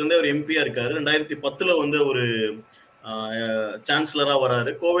காலகட்டத்தில இருந்தே ஒரு எம்பியா இருக்காரு. 2010 வந்து ஒரு சான்சலரா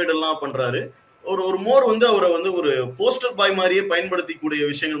வராரு. கோவிட் எல்லாம் பண்றாரு. ஒரு மோர் வந்து அவரை வந்து ஒரு போஸ்டர் பாய் மாதிரியே பயன்படுத்திக்கூடிய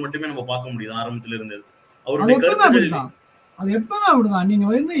விஷயங்கள் மட்டுமே நம்ம பார்க்க முடியுது ஆரம்பத்துல இருந்தது. அவருடைய கருத்துக்கள் அது எப்பவுமே அப்படிதான். நீங்க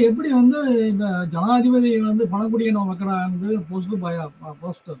வந்து எப்படி வந்து இந்த ஜனாதிபதி வந்து பணக்குடியின மக்களை வந்து போஸ்டர்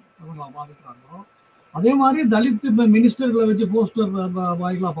பாதிக்கிறாங்களோ அதே மாதிரி தலித் மினிஸ்டர்களை வச்சு போஸ்டர்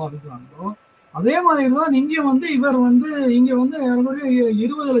பாய்களா பாதிக்கிறாங்களோ அதே மாதிரி தான் இங்க வந்து இவர் வந்து இங்க வந்து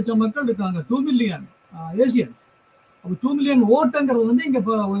 20 லட்சம் மக்கள் இருக்காங்க, 2 மில்லியன் ஏசியன்ஸ். அப்போ 2 மில்லியன் ஓட்டுங்கிறது வந்து இங்க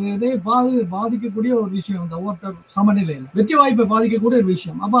இதை பாதிக்கக்கூடிய ஒரு விஷயம். இந்த ஓட்டர் சமநிலையில வெற்றி வாய்ப்பை பாதிக்கக்கூடிய ஒரு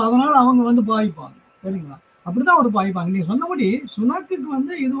விஷயம். அப்ப அதனால அவங்க வந்து பாதிப்பாங்க, சரிங்களா. அப்படிதான் ஒரு பாதிப்பாங்க. நீங்க சொன்னபடி சுனாக்கு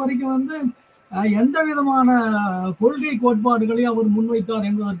வந்து இது வரைக்கும் வந்து எந்த விதமான கொள்கை கோட்பாடுகளையும் அவர் முன்வைத்தார்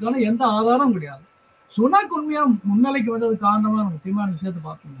என்பதற்கான எந்த ஆதாரம் கிடையாது. சுனாக் உண்மையா முன்னிலைக்கு வந்தது காரணமான முக்கியமான விஷயத்தை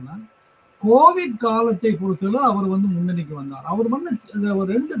பார்த்தீங்கன்னா கோவிட் காலத்தை பொறுத்தவரை அவர் வந்து முன்னணிக்கு வந்தார். அவர் வந்து ஒரு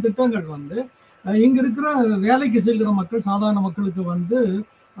 2 திட்டங்கள் வந்து இங்க இருக்கிற வேலைக்கு செல்கிற மக்கள் சாதாரண மக்களுக்கு வந்து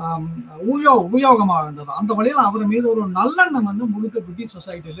உபயோகமாக இருந்தது. அந்த வழியில் அவர் மீது ஒரு நல்லெண்ணம் வந்து முழுக்க பிரிட்டிஷ்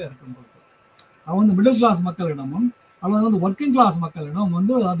சொசைட்டில இருக்கும்போது அவர் வந்து மிடில் கிளாஸ் மக்களிடமும் அல்லது வந்து ஒர்க்கிங் கிளாஸ் மக்களிடம்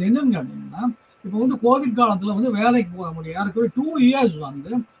வந்து அது என்னன்னு கேட்டீங்கன்னா, இப்போ வந்து கோவிட் காலத்துல வந்து வேலைக்கு போக முடியும். யாருக்கு 2 இயர்ஸ்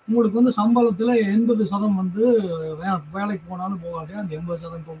வந்து உங்களுக்கு வந்து சம்பளத்துல 80% வந்து வேலைக்கு போனாலும் போகாட்டியும் அந்த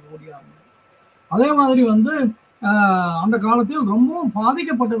 80% போகக்கூடிய. அதே மாதிரி வந்து அந்த காலத்தில் ரொம்பவும்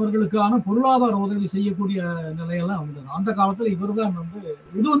பாதிக்கப்பட்டவர்களுக்கான பொருளாதார உதவி செய்யக்கூடிய நிலையெல்லாம் வந்தது. அந்த காலத்துல இவர் தான் வந்து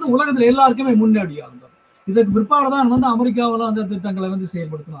இது வந்து உலகத்துல எல்லாருக்குமே முன்னோடியா இருந்தார். இதற்கு பிற்பாடுதான் வந்து அமெரிக்காவில் அந்த திட்டங்களை வந்து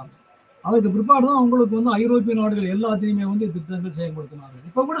செயல்படுத்தினார்கள். அதுக்கு பிற்பாடு தான் உங்களுக்கு வந்து ஐரோப்பிய நாடுகள் எல்லாத்திலையுமே வந்து திட்டங்கள் செயல்படுத்தினார்கள்.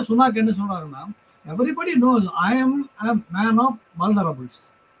 இப்ப கூட சுனாக் என்ன சொல்றாருன்னா, everybody nose I am a man of vulnerables.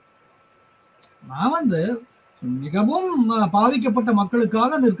 நான் வந்து மிகவும் பாதிக்கப்பட்ட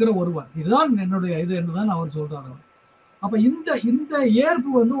மக்களுக்காக நிற்கிற ஒருவர், இதுதான் என்னுடைய இது என்றுதான் அவர் சொல்றாரு. அப்ப இந்த ஏற்பு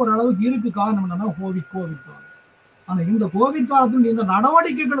வந்து ஓரளவுக்கு இருக்கு. காரணம் என்னன்னா கோவிட் காலம். ஆனா இந்த கோவிட் காலத்தில் இந்த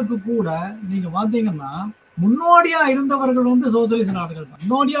நடவடிக்கைகளுக்கு கூட நீங்க பார்த்தீங்கன்னா முன்னோடியா இருந்தவர்கள் வந்து சோசியலிச நாடுகள் தான்.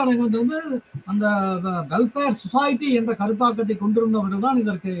 முன்னோடியா வந்து அந்த வெல்ஃபேர் சொசைட்டி என்ற கருத்தாக்கத்தை கொண்டிருந்தவர்கள் தான்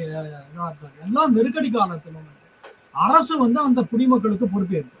இதற்கு எல்லாம் நெருக்கடி காலத்திலும் அரசு வந்து அந்த குடிமக்களுக்கு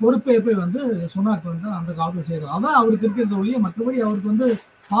பொறுப்பேற்பை வந்து சுனாக் வந்து அந்த காலத்தில் செய்யறது. அதான் அவருக்கு இருக்கிறத ஒழிய மற்றபடி அவருக்கு வந்து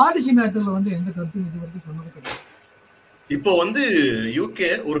பாலிசி மேட்டர்ல வந்து எந்த கருத்தும் இது வரைக்கும் சொன்னது கிடையாது. இப்போ வந்து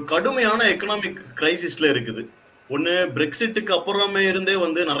யூகே ஒரு கடுமையான எக்கனாமிக் கிரைசிஸ்ல இருக்குது. ஒண்ணு பிரெக்சிட்டுக்கு அப்புறமே இருந்தே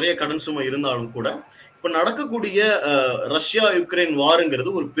வந்து நிறைய கடன் சுமை இருந்தாலும் கூட இப்ப நடக்கக்கூடிய ரஷ்யா யுக்ரைன் வாருங்கிறது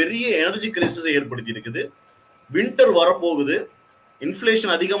ஒரு பெரிய எனர்ஜி கிரைசிஸை ஏற்படுத்தி இருக்குது. வின்டர் வரப்போகுது,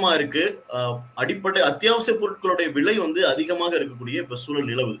 இன்ஃப்ளேஷன் அதிகமா இருக்கு, அடிப்படை அத்தியாவசிய பொருட்களுடைய விலை வந்து அதிகமாக இருக்கக்கூடிய இப்ப சூழல்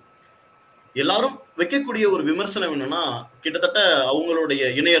நிலவுது. எல்லாரும் வைக்கக்கூடிய ஒரு விமர்சனம் என்னன்னா, கிட்டத்தட்ட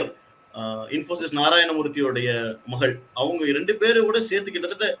அவங்களுடைய இணையர் இன்ஃபோசிஸ் நாராயணமூர்த்தியோடைய மகள் அவங்க 2 பேரும் கூட சேர்த்து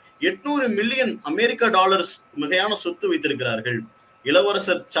கிட்டத்தட்ட 800 மில்லியன் அமெரிக்கா டாலர்ஸ் மிகையான சொத்து வைத்திருக்கிறார்கள்.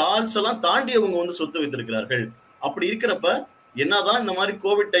 இளவரசர் சார்ல்ஸ் எல்லாம் தாண்டி அவங்க வந்து சொத்து வைத்திருக்கிறார்கள். அப்படி இருக்கிறப்ப என்னதான் இந்த மாதிரி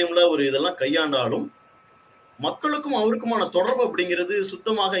கோவிட் டைம்ல ஒரு இதெல்லாம் கையாண்டாலும் மக்களுக்கும் அவருக்குமான தொடர்பு அப்படிங்கிறது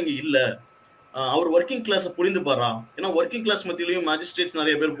சுத்தமாக இங்க இல்ல. அவர் ஒர்க்கிங் கிளாஸை புரிந்து பாரா? ஏன்னா ஒர்க்கிங் கிளாஸ் மத்தியிலையும் மேஜிஸ்ட்ரேட்ஸ்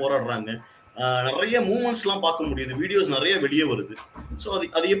நிறைய பேர் போராடுறாங்க. நிறைய மூவ்மெண்ட்ஸ் எல்லாம் பார்க்க முடியுது, வீடியோஸ் நிறைய வெளியே வருது. சோ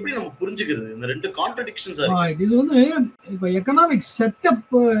அது எப்படி நம்ம புரிஞ்சுக்கிறது? இந்த ரெண்டு கான்ட்ரடிக்ஷன்ஸ் இருக்கு. இது வந்து இப்ப எக்கனாமிக்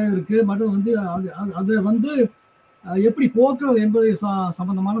செட்டப் இருக்கு, மட்டும் வந்து அது வந்து எப்படி போக்குறது என்பது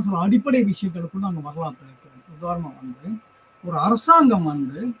சம்பந்தமான சில அடிப்படை விஷயங்களுக்கும் நாங்கள் வரலாம். உதாரணம் வந்து ஒரு அரசாங்கம்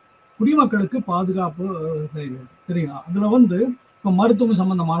வந்து குடிமக்களுக்கு பாதுகாப்பு தெரியும். அதுல வந்து இப்ப மருத்துவம்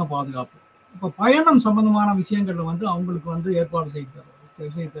சம்பந்தமான பாதுகாப்பு, இப்ப பயணம் சம்பந்தமான விஷயங்கள்ல வந்து அவங்களுக்கு வந்து ஏற்பாடு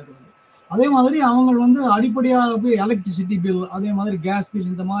செய்து தருவது. அதே மாதிரி அவங்க வந்து அடிப்படையாக எலக்ட்ரிசிட்டி பில், அதே மாதிரி கேஸ் பில்,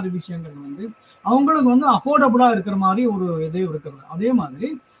 இந்த மாதிரி விஷயங்கள் வந்து அவங்களுக்கு வந்து அஃபோர்டபுளா இருக்கிற மாதிரி ஒரு இதே இருக்கிறது. அதே மாதிரி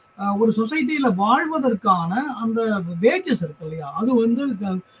ஒரு சொசைட்டியில வாழ்வதற்கான அந்த வேஜஸ் இருக்கு இல்லையா, அது வந்து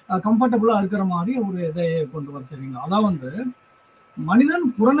கம்ஃபர்டபுளா இருக்கிற மாதிரி ஒரு இதை கொண்டு வர. சரிங்களா? அதான் வந்து மனிதன்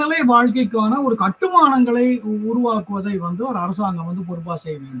புறநிலை வாழ்க்கைக்கான ஒரு கட்டுமானங்களை உருவாக்குவதை வந்து ஒரு அரசாங்கம் வந்து பொறுப்பா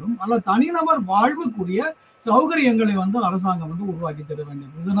செய்ய வேண்டும். அல்ல தனிநபர் வாழ்வுக்குரிய சௌகரியங்களை வந்து அரசாங்கம் வந்து உருவாக்கி தர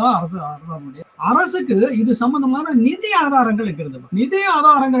வேண்டும். இதனால் அரசுக்கு இது சம்பந்தமான நிதி ஆதாரங்கள் இருக்கிறது. நிதி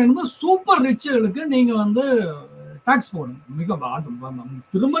ஆதாரங்கள் என்பது சூப்பர் ரிச்சுகளுக்கு நீங்க வந்து டாக்ஸ் போடுங்க. மிக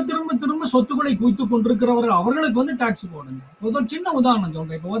திரும்ப திரும்ப திரும்ப சொத்துக்களை குவித்துக் கொண்டிருக்கிறவர்கள் அவர்களுக்கு வந்து டாக்ஸ் போடுங்க. ஒரு சின்ன உதாரணம்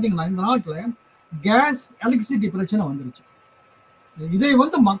சொல்றேன். இப்ப பாத்தீங்கன்னா இந்த நாட்டுல கேஸ் எலக்ட்ரிசிட்டி பிரச்சனை வந்துருச்சு. இதை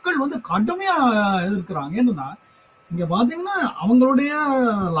வந்து மக்கள் வந்து கடுமையா எதிர்க்கிறாங்க. என்னன்னா இங்க பாத்தீங்கன்னா அவங்களுடைய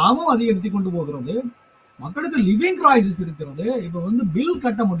லாபம் அதிகரித்து கொண்டு போகிறது, மக்களுக்கு லிவிங் கிரைசிஸ் இருக்கிறது. இப்ப வந்து பில்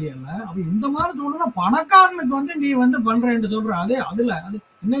கட்ட முடியல. அப்ப இந்த மாதிரி சொல்லணும்னா பணக்காரனுக்கு வந்து நீ வந்து பண்றேன்னு சொல்ற. அது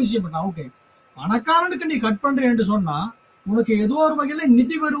என்ன விஷயம் பண்ணா ஓகே, பணக்காரனுக்கு நீ கட் பண்றேன்னு சொன்னா உனக்கு ஏதோ ஒரு வகையில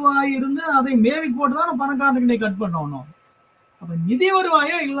நிதி வருவாய் இருந்து அதை மேவி போட்டுதான் பணக்காரனுக்கு நீ கட் பண்ணணும். அப்ப நிதி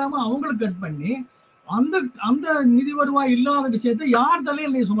வருவாயே இல்லாம அவங்களுக்கு கட் பண்ணி அந்த அந்த நிதி வருவாய் இல்லாத விஷயத்தை யார்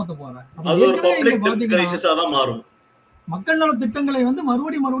தலையில் நீ சுமத்த போற? மக்கள் நல திட்டங்களை வந்து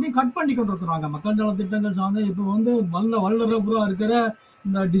மறுபடியும் கட் பண்ணி கொண்டிருக்கிறாங்க. மக்கள் நல திட்டங்கள் சார்ந்த இப்ப வந்து வல்லரபுரா இருக்கிற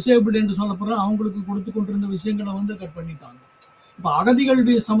இந்த டிசேபிள் என்று சொல்லப்படுற அவங்களுக்கு கொடுத்து கொண்டிருந்த விஷயங்களை வந்து கட் பண்ணிட்டாங்க. இப்ப அகதிகள்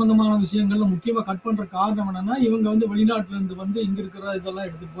சம்பந்தமான விஷயங்கள்ல முக்கியமா கட் பண்ற காரணம் என்னன்னா, இவங்க வந்து வெளிநாட்டுல இருந்து வந்து இங்க இருக்கிற இதெல்லாம்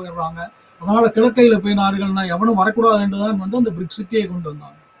எடுத்துட்டு போயிடுறாங்க. அதனால கிழக்கையில போயினார்கள்னா எவனும் வரக்கூடாது என்றுதான் வந்து அந்த பிரிக்ஸிட்டியை கொண்டு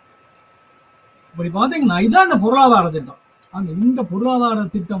வந்தாங்க. இப்படி பாத்தீங்கன்னா இதான் இந்த பொருளாதார திட்டம். இந்த பொருளாதார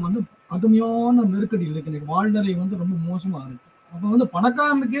திட்டம் வந்து கடுமையான நெருக்கடியில் இருக்கு. வாழ்நிலை வந்து ரொம்ப மோசமா இருக்கு. அப்ப வந்து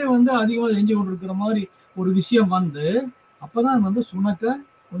பணக்காரனுக்கே வந்து அதிகமா செஞ்சு கொண்டிருக்கிற மாதிரி ஒரு விஷயம் வந்து அப்பதான் வந்து சுனக்க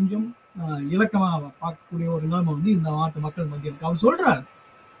கொஞ்சம் இலக்கமா பார்க்கக்கூடிய ஒரு நிலைமை வந்து இந்த நாட்டு மக்கள் மத்தியில் இருக்கு. அவர் சொல்றாரு,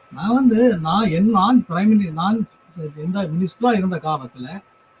 நான் எந்த மினிஸ்டரா இருந்த காலத்துல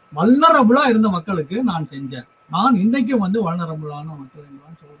வல்லரபுளா இருந்த மக்களுக்கு நான் செஞ்சேன். நான் இன்னைக்கும் வந்து வல்லரபுளான மக்கள்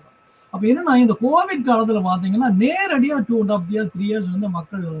என்று சொல்றேன். அப்ப என்னன்னா இந்த கோவிட் காலத்துல பாத்தீங்கன்னா நேரடியா 2.5 years 3 years வந்து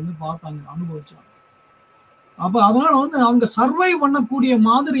மக்கள் வந்து பார்த்தாங்க, அனுபவிச்சாங்க. அப்ப அதனால வந்து அவங்க சர்வை பண்ணக்கூடிய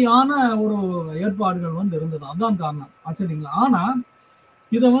மாதிரியான ஒரு ஏற்பாடுகள் வந்து இருந்தது. அதான் காரணம். சரிங்களா? ஆனா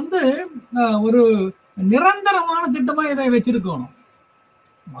இதை வந்து ஒரு நிரந்தரமான திட்டமா இதை வச்சிருக்கணும்.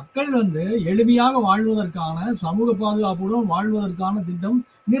 மக்கள் வந்து எளிமையாக வாழ்வதற்கான, சமூக பாதுகாப்புடன் வாழ்வதற்கான திட்டம்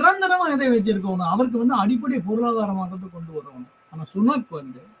நிரந்தரமா இதை வச்சிருக்கணும். அதற்கு வந்து அடிப்படை பொருளாதார மாற்றத்தை கொண்டு வரணும். ஆனா சுனக்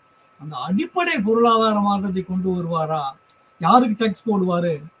வந்து அந்த அடிப்படை பொருளாதார மாற்றத்தை கொண்டு வருவாரா? யாருக்கு டேக்ஸ்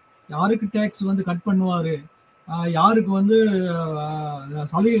போடுவாரு, யாருக்கு டேக்ஸ் வந்து கட் பண்ணுவாரு, யாருக்கு வந்து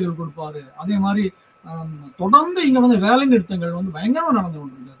சலுகைகள் கொடுப்பாரு. அதே மாதிரி தொடர்ந்து இங்க வந்து வேலை நிறுத்தங்கள் வந்து பயங்கரமா நடந்து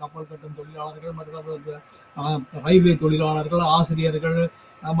கொண்டிருக்கு. கப்பல் கட்டும் தொழிலாளர்கள், மற்ற ரயில்வே தொழிலாளர்கள், ஆசிரியர்கள்,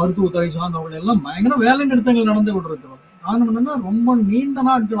 மருத்துவத்துறை சார்ந்தவர்கள் எல்லாம் பயங்கர வேலை நிறுத்தங்கள் நடந்து கொண்டிருக்கிறது. காரணம் என்னன்னா, ரொம்ப நீண்ட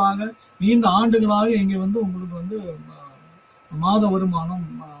நாட்களாக, நீண்ட ஆண்டுகளாக இங்க வந்து உங்களுக்கு வந்து மாத வருமானம்,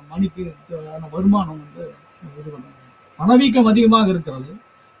 மணிக்கு வருமானம் வந்து இது பண்ணுறது, பணவீக்கம் அதிகமாக இருக்கிறது,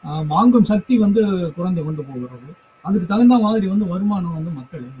 வாங்கும் சக்தி வந்து குறைந்து கொண்டு போகிறது. அதுக்கு தகுந்த மாதிரி வந்து வருமானம் வந்து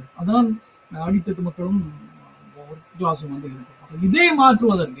மக்கள் இல்லை. அதான் அடித்தட்டு மக்களும் ஒர்க் கிளாஸும் வந்து இருக்கு. அப்ப இதை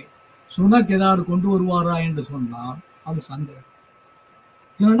மாற்றுவதற்கு சுனக் ஏதாவது கொண்டு வருவாரா என்று சொன்னால் அது சந்தேகம்.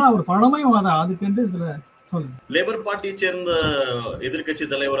 ஏன்னா அவர் பழமைவாத, அதுக்கு சில சொல்லுங்க. லேபர் பார்ட்டியை சேர்ந்த எதிர்கட்சி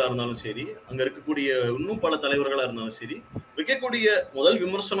தலைவராக இருந்தாலும் சரி, அங்க இருக்கக்கூடிய இன்னும் பல தலைவர்களா இருந்தாலும் சரி, வைக்கக்கூடிய முதல்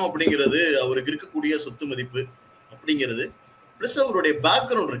விமர்சனம் அப்படிங்கிறது அவருக்கு இருக்கக்கூடிய சொத்து மதிப்பு அப்படிங்கிறது, பிளஸ் அவருடைய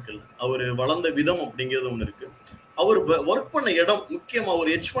பேக்ரவுண்ட் இருக்குல்ல, அவர் வளர்ந்த விதம் அப்படிங்கிறது ஒண்ணு இருக்கு. அவர் ஒர்க் பண்ண இடம் முக்கியமா ஒரு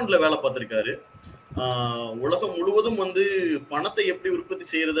ஹெட்ஜ் ஃபண்ட்ல வேலை பார்த்திருக்காரு. உலகம் முழுவதும் வந்து பணத்தை எப்படி உற்பத்தி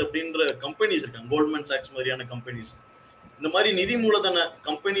செய்யறது அப்படின்ற கம்பெனிஸ் இருக்காங்க. கோல்ட்மேன் சாக்ஸ் மாதிரியான கம்பெனிஸ், இந்த மாதிரி நிதி மூலதன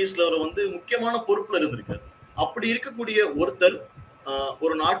கம்பெனிஸ்ல அவர் வந்து முக்கியமான பொறுப்புல இருந்திருக்காரு. அப்படி இருக்கக்கூடிய ஒருத்தர்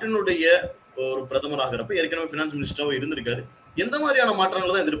ஒரு நாட்டினுடைய ஒரு பிரதமர் ஆகிறப்ப ஏற்கனவே பினான்ஸ் மினிஸ்டராக இருந்திருக்காரு. எந்த மாதிரியான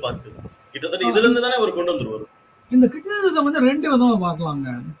மாற்றங்களை தான் எதிர்பார்க்குது? கிட்டத்தட்ட இதுல இருந்து தானே அவர் கொண்டு வந்துருவாரு. இந்த கிரிட்டிசிசம் வந்து ரெண்டு விதமா பார்க்கலாங்க.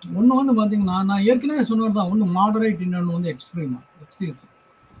 ஒன்று வந்து பார்த்தீங்கன்னா, நான் ஏற்கனவே சொன்னது தான், ஒன்று மாடரேட், இன்னொன்று வந்து எக்ஸ்ட்ரீம்.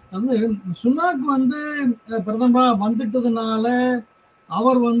 அது சுனாக் வந்து பிரதமராக வந்துட்டதுனால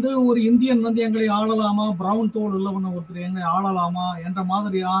அவர் வந்து ஒரு இந்தியன் வந்து எங்களை ஆளலாமா, பிரவுன் தோல் உள்ளவன ஒருத்தர் என்னை ஆளலாமா என்ற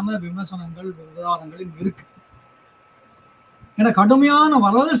மாதிரியான விமர்சனங்கள், விவாதங்களும் இருக்கு. ஏன்னா கடுமையான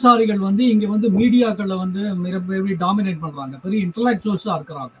வலதுசாரிகள் வந்து இங்க வந்து மீடியாக்கள்ல வந்து மிகப்பெரிய டாமினேட் பண்றாங்க, பெரிய இன்டலெக்சுவல்ஸா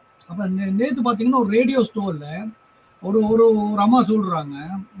இருக்கிறாங்க. அப்ப நேற்று பாத்தீங்கன்னா ஒரு ரேடியோ ஸ்டோர்ல ஒரு ஒரு ஒரு அம்மா சொல்றாங்க,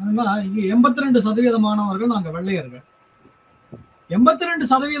 என்னன்னா இங்க 82% நாங்க வெள்ளையர்கள்,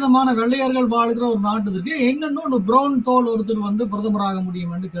 82% வெள்ளையர்கள் வாழ்கிற ஒரு நாட்டுக்கு எங்கன்னு ஒரு பிரவுன் தோல் ஒருத்தர் வந்து பிரதமராக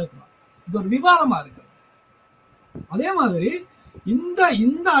முடியும் என்று கேட்கிறாங்க. இது ஒரு விவாதமா இருக்கு. அதே மாதிரி இந்த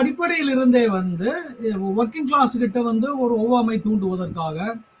இந்த அடிப்படையில் இருந்தே வந்து ஒர்க்கிங் கிளாஸ் கிட்ட வந்து ஒரு ஒவ்வாமை தூண்டுவதற்காக,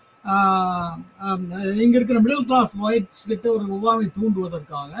 இங்க இருக்கிற மிடில் கிளாஸ் ஒயிட்ஸ் கிட்ட ஒரு ஒவ்வாமை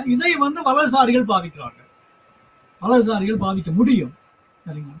தூண்டுவதற்காக இதை வந்து வலதுசாரிகள் பாவிக்கிறார்கள். வலதுசாரிகள் பாவிக்க முடியும்,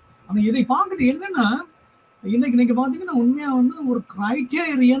 சரிங்களா? ஆனா இதை பார்க்குறது என்னன்னா, இன்னைக்கு நீங்க பாத்தீங்கன்னா உண்மையா வந்து ஒரு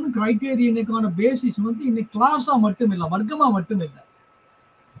கிரைட்டேரியனுக்கான பேசிஸ் வந்து இன்னைக்கு கிளாஸா மட்டும் இல்லை, வர்க்கமா மட்டும் இல்லை.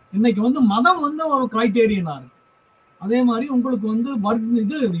 இன்னைக்கு வந்து மதம் வந்து ஒரு கிரைட்டேரியனா இருக்கு. அதே மாதிரி உங்களுக்கு வந்து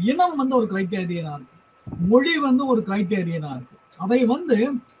இது இனம் வந்து ஒரு கிரைட்டேரியனா இருக்கு, மொழி வந்து ஒரு கிரைட்டேரியனா இருக்கு. அதை வந்து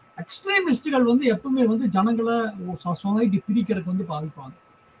எக்ஸ்ட்ரீமிஸ்டுகள் வந்து எப்பவுமே வந்து ஜனங்களை சொசைட்டி பிரிக்கிறதுக்கு வந்து பாவிப்பாங்க.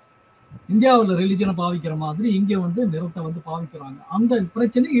 இந்தியாவில் ரிலிஜனை பாவிக்கிற மாதிரி இங்க வந்து நிறத்தை வந்து பாவிக்கிறாங்க. அந்த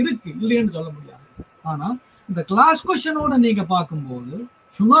பிரச்சனை இருக்கு, இல்லைன்னு சொல்ல முடியாது. ஆனா இந்த கிளாஸ் கொஸ்டினோட நீங்க பார்க்கும்போது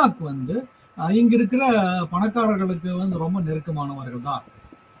சுனாக் வந்து இங்க இருக்கிற பணக்காரர்களுக்கு வந்து ரொம்ப நெருக்கமானவர்கள் தான்.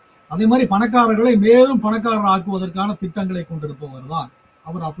 அதே மாதிரி பணக்காரர்களை மேலும் பணக்காரர் ஆக்குவதற்கான திட்டங்களை கொண்டிருப்பவர் தான்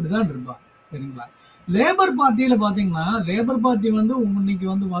அவர். அப்படிதான் இருப்பார், சரிங்களா? லேபர் பார்ட்டியில பாத்தீங்கன்னா, லேபர் பார்ட்டி வந்து இன்னைக்கு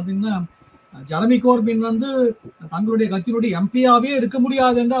வந்து பாத்தீங்கன்னா ஜெரமி கோர்பின் வந்து தங்களுடைய கட்சியினுடைய எம்பியாவே இருக்க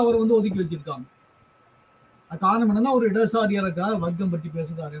முடியாது என்று அவர் வந்து ஒதுக்கி வச்சிருக்காங்க. அது காரணம் என்னன்னா, ஒரு இடதுசாரியா இருக்கிறார், வர்க்கம் பற்றி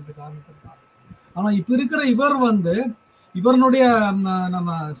பேசுகிறார் என்ற காரணத்திற்காக. ஆனா இப்ப இருக்கிற இவர் வந்து இவருடைய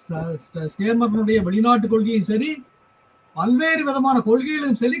நம்ம ஸ்டேமர்னுடைய வெளிநாட்டு கொள்கையும் சரி, பல்வேறு விதமான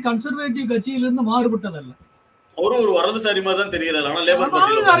கொள்கைகளும் சரி, கன்சர்வேட்டிவ் கட்சியிலிருந்து மாறுபட்டதல்ல. அவரும் ஒரு வலதுசாரி மாதிரி தான் தெரிகிறார். ஆனா லேபர்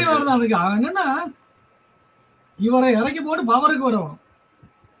வலதுசாரி மாதிரி தான் இருக்கு. என்னன்னா இவரை இறக்கி போட்டு பவருக்கு வரணும்,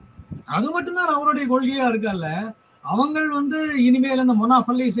 அது மட்டும்தான் அவருடைய கொள்கையா இருக்கல்ல. அவங்க வந்து இனிமேல் இந்த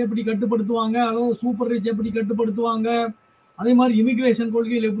மொனாஃபல்லிஸ் எப்படி கட்டுப்படுத்துவாங்க, அல்லது சூப்பர் ரிச் எப்படி கட்டுப்படுத்துவாங்க, அதே மாதிரி இமிகிரேஷன்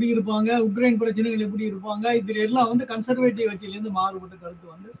கொள்கைகள் எப்படி இருப்பாங்க, உக்ரைன் பிரச்சனைகள் எப்படி இருப்பாங்க, இதுல எல்லாம் வந்து கன்சர்வேட்டிவ் கட்சியிலேருந்து மாறுபட்ட கருத்து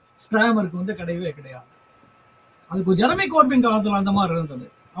வந்து ஸ்ட்ராமருக்கு வந்து கிடையவே கிடையாது. அதுக்கு ஜெரமி கோர்பின் காலத்தில் அந்த மாதிரி இருந்தது.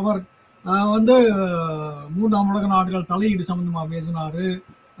 அவர் வந்து 3ஆம் உலக நாடுகள் தலையீடு சம்பந்தமா பேசினாரு,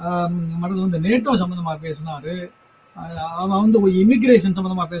 மற்றது வந்து நேட்டோ சம்பந்தமா பேசினாரு, அவன் வந்து இமிகிரேஷன்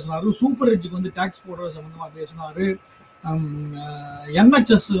சம்பந்தமா பேசினாரு, சூப்பர் ரிச்சுக்கு வந்து டாக்ஸ் போடுறது சம்பந்தமா பேசினாரு,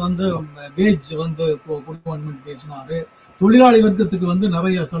 NHS வந்து வேஜ் வந்து கொடுக்க வேண்டும் பேசினாரு, தொழிலாளி வர்க்கத்துக்கு வந்து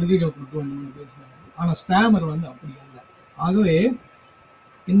நிறைய சலுகைகள் கொடுக்க வேண்டும் பேசினாரு. ஆனா ஸ்டாமர் வந்து அப்படி அல்ல. ஆகவே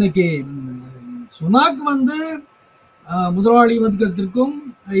இன்னைக்கு சுனாக் வந்து முதலாளி வர்க்கத்திற்கும்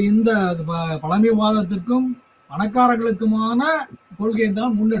இந்த பழமைவாதத்திற்கும் பணக்காரர்களுக்குமான கொள்கையை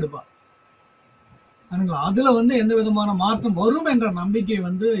தான் முன்னெடுப்பார். அதுல வந்து எந்த விதமான மாற்றம் வரும் என்ற நம்பிக்கை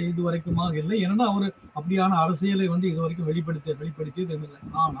வந்து இதுவரைக்குமாக இல்லை. ஏன்னா அவர் அப்படியான அரசியலை வந்து இதுவரைக்கும் வெளிப்படுத்தியது இல்லை.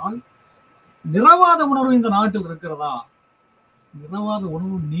 ஆனால் நிறவாத உணர்வு இந்த நாட்டில் இருக்கிறதா? நிறவாத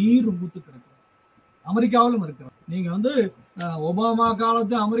உணர்வு நீர் ஊத்து கிடக்கிறது. அமெரிக்காவிலும் இருக்கிறது. நீங்க வந்து ஒபாமா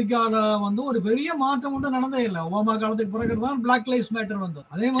காலத்து அமெரிக்கால வந்து ஒரு பெரிய மாற்றம் வந்து நடந்தே இல்லை. ஒபாமா காலத்துக்கு பிறகு தான் பிளாக் லைவ்ஸ் மேட்டர் வந்தது.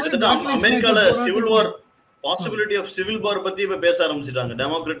 அதே மாதிரி அமெரிக்கால civil war possibility of civil war பத்தி இப்ப பேச ஆரம்பிச்சிட்டாங்க.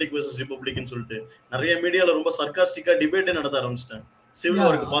 டெமோக்ராட்டிக் வெர்சஸ் ரிபப்ளிக்னு சொல்லிட்டு நிறைய மீடியால ரொம்ப சர்காஸ்டிக்கா டிபேட்டே நடத்த ஆரம்பிச்சிட்டாங்க. சிவில்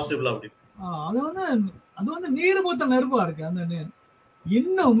வாருக்கு பாசிபிள் அப்படி. அது வந்து நீர் பூத்த நெருப்பா இருக்கு. அந்த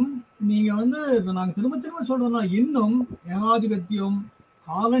இன்னும் நீங்க வந்து நாங்க திரும்ப சொல்றோம்னா இன்னும் ஏகாதிபத்தியம்,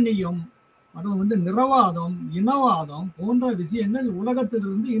 காலனியம் மற்றும் வந்து நிறவாதம், இனவாதம் போன்ற விஷயங்கள்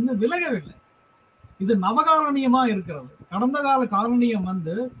உலகத்திலிருந்து இன்னும் விலகவில்லை. இது நவகாலனியமா இருக்கிறது. கடந்த கால காலனியம்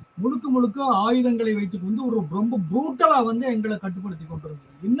வந்து முழுக்க ஆயுதங்களை வைத்துக் கொண்டு ஒரு ரொம்ப ப்ரூட்டலா வந்து எங்களை கட்டுப்படுத்தி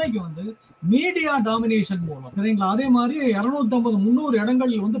கொண்டிருந்தது. இன்னைக்கு வந்து மீடியா டாமினேஷன் மூலம் சரிங்களா, அதே மாதிரி 250-300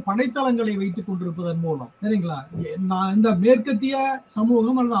 இடங்களில் வந்து படைத்தளங்களை வைத்துக் கொண்டிருப்பதன் மூலம் சரிங்களா, இந்த மேற்கத்திய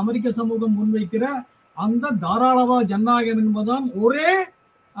சமூகம் அல்லது அமெரிக்க சமூகம் முன்வைக்கிற அந்த தாராளவா ஜனநாயகம் என்பதுதான் ஒரே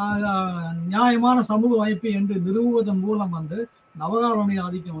நியாயமான சமூக அமைப்பு என்று நிறுவுவதன் மூலம் வந்து நவகாலனிய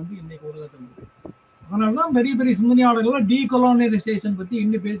ஆதிக்கம் வந்து இன்னைக்கு உலகத்தில் இருக்கு. அதனாலதான் பெரிய பெரிய சிந்தனையாளர்கள் டீகொலோனைசேஷன் பத்தி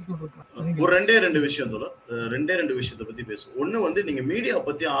இன்னும் பேசிக் கொண்டிருக்காங்க. ஒரு ரெண்டே விஷயத்தை பத்தி பேசுவோம். ஒண்ணு வந்து நீங்க மீடியா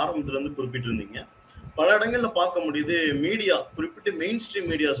பத்தி ஆரம்பத்துல இருந்து குறிப்பிட்டு இருந்தீங்க. பல இடங்கள்ல பார்க்க முடியுது மீடியா, குறிப்பிட்டு மெயின் ஸ்ட்ரீம்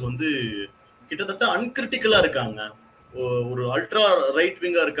மீடியாஸ் வந்து கிட்டத்தட்ட அன்கிரிட்டிக்கலா இருக்காங்க. ஒரு அல்ட்ரா ரைட்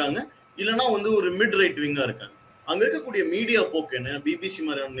விங்கா இருக்காங்க, இல்லைன்னா வந்து ஒரு மிட் ரைட் விங்கா இருக்காங்க. அங்க இருக்கக்கூடிய மீடியா போக்கு என்ன? பிபிசி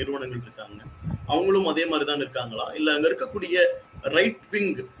மாதிரியான நிறுவனங்கள் இருக்காங்க, அவங்களும் அதே மாதிரிதான் இருக்காங்களா? இல்ல அங்க இருக்கக்கூடிய ரைட்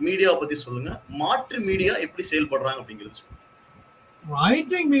விங் மீடியா பத்தி சொல்லுங்க. மாற்று மீடியா எப்படி செயல்படுறாங்க அப்படிங்கிறது.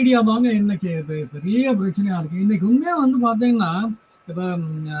 ரைட் விங் மீடியா தாங்க இன்னைக்கு பெரிய பிரச்சனையா இருக்கு. இன்னைக்கு உண்மையா வந்து பாத்தீங்கன்னா இப்ப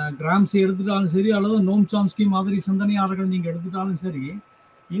கிராம்சி எடுத்துட்டாலும் சரி, அல்லது நோம் சாம்ஸ்கி மாதிரி சிந்தனையாளர்கள் நீங்க எடுத்துட்டாலும் சரி,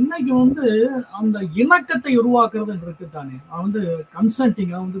 இன்னைக்கு வந்து அந்த இணக்கத்தை உருவாக்குறது இருக்கு தானே. அது வந்து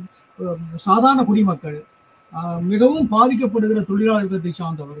கன்சல்டிங், வந்து சாதாரண குடிமக்கள், மிகவும் பாதிக்கப்படுகிற தொழிலாளர் வர்க்கத்தை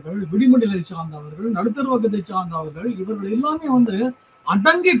சார்ந்தவர்கள், விளிம்புநிலை சார்ந்தவர்கள், நடுத்தர வர்க்கத்தை சார்ந்தவர்கள், இவர்கள் எல்லாமே வந்து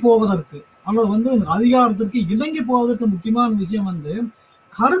அடங்கி போவதற்கு அல்லது வந்து அதிகாரத்திற்கு இணங்கி போவதற்கு முக்கியமான விஷயம் வந்து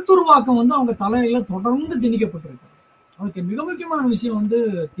கருத்துருவாக்கம் வந்து அவங்க தலையில தொடர்ந்து திணிக்கப்பட்டிருக்கு. அதுக்கு மிக முக்கியமான விஷயம் வந்து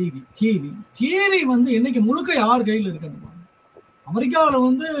டிவி வந்து இன்னைக்கு முழுக்க யார் கையில் இருக்குன்னு பாருங்க. அமெரிக்காவில்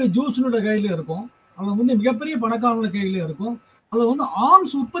வந்து ஜூஸ்னோட கையில இருக்கும், அது வந்து மிகப்பெரிய பணக்காரங்கள கையில இருக்கும். அதுல வந்து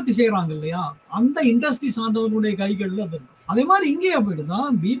ஆர்ம்ஸ் உற்பத்தி செய்யறாங்க இல்லையா, அந்த இண்டஸ்ட்ரி சார்ந்தவர்களுடைய கைகள்ல அது இருக்கும். அதே மாதிரி இங்கே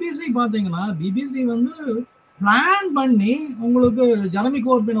போயிட்டுதான் பிபிசி பாத்தீங்கன்னா, பிபிசி வந்து பிளான் பண்ணி உங்களுக்கு ஜெரமி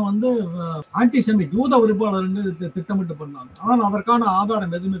கோர்பினை வந்து ஆன்டிசெமிட் யூத வெறுப்பாளர் திட்டமிட்டு பண்ணாங்க. ஆனால் அதற்கான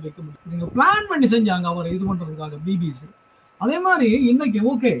ஆதாரம் எதுவுமே வைக்க முடியும். நீங்க பிளான் பண்ணி செஞ்சாங்க அவர் இது பண்றதுக்காக பிபிசி. அதே மாதிரி இன்னைக்கு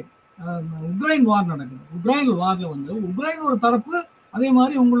ஓகே உக்ரைன் வார் நடக்குது. உக்ரைன் வார்ல வந்து உக்ரைன் ஒரு தரப்பு, அதே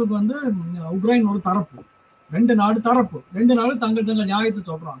மாதிரி உங்களுக்கு வந்து உக்ரைன் ஒரு தரப்பு, ரெண்டு நாடு தங்கள் நியாயத்தை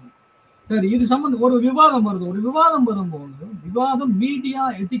சொல்றாங்க. சரி, இது சம்பந்தம் ஒரு விவாதம் வருது. ஒரு விவாதம் வரும்போது விவாதம் மீடியா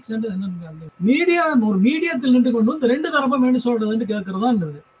எத்திக்ஸ் என்னன்னு, மீடியா ஒரு மீடியத்தில் நின்று கொண்டு இந்த ரெண்டு தரப்பும் என்ன சொல்றதுன்னு கேட்கறதா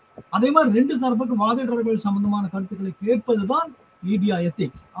இருந்தது. அதே மாதிரி ரெண்டு தரப்புக்கு வாதிடர்கள் சம்பந்தமான கருத்துக்களை கேட்பதுதான் மீடியா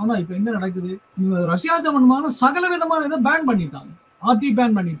எத்திக்ஸ். ஆனா இப்ப என்ன நடக்குது, ரஷ்யா சம்பந்தமான சகல விதமான இதை பேன் பண்ணிட்டாங்க, ஆர்டி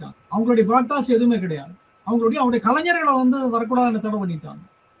பேன் பண்ணிட்டாங்க. அவங்களுடைய பிராட்காஸ்ட் எதுவுமே கிடையாது. அவங்களுடைய கலைஞர்களை வந்து வரக்கூடாதுன்னு தடை பண்ணிட்டாங்க,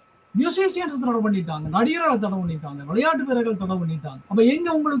 மியூசிஷியன்ஸ் தடை பண்ணிட்டாங்க, நடிகர்களை தடை பண்ணிட்டாங்க, விளையாட்டு வீரர்கள் தடை பண்ணிட்டாங்க. அப்ப எங்க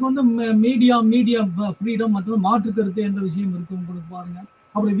உங்களுக்கு வந்து மீடியா ஃப்ரீடம் மற்றது மாற்று கருத்து என்ற விஷயம் இருக்கு உங்களுக்கு பாருங்க.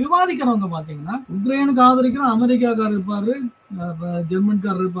 அப்படி விவாதிக்கிறவங்க பாத்தீங்கன்னா உக்ரைனுக்கு ஆதரிக்கிற அமெரிக்காக்காரர் இருப்பாரு,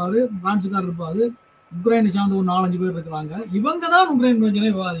 ஜெர்மன்காரர் இருப்பாரு, பிரான்ஸுக்காரர் இருப்பாரு, உக்ரைனை சார்ந்த ஒரு 4-5 பேர் இருக்கிறாங்க. இவங்க தான் உக்ரைன்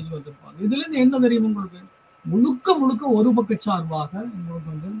பிரச்சனை விவாதிக்க வந்திருப்பாங்க. இதுல இருந்து என்ன தெரியும் உங்களுக்கு, முழுக்க ஒரு பக்க சார்பாக உங்களுக்கு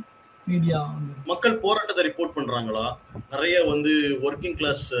வந்து மீடியா வந்து மக்கள் போராட்டத்தை ரிப்போர்ட் பண்றாங்களா? நிறைய வந்து ஒர்க்கிங்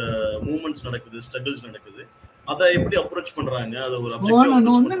கிளாஸ் மூவ்மெண்ட்ஸ் நடக்குது, ஸ்ட்ரகிள்ஸ் நடக்குது, அதை எப்படி அப்ரோச் பண்றாங்க? அது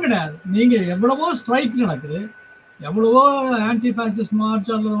ஒரு ஒன்றும் கிடையாது. நீங்க எவ்வளவோ ஸ்ட்ரைக் நடக்குது, எவ்வளவோ ஆன்டி ஃபேசிஸ்ட் மார்ச்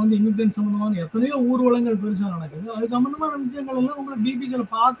அல்லது வந்து இமிகிரன்ட் சம்பந்தமான எத்தனையோ ஊர்வலங்கள் பெருசா நடக்குது. அது சம்பந்தமான விஷயங்கள் எல்லாம் உங்களுக்கு பிபிசியில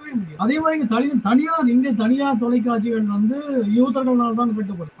பார்க்கவே முடியும். அதே மாதிரி இங்க தனியார் தொலைக்காட்சிகள் வந்து யூதர்களால் தான்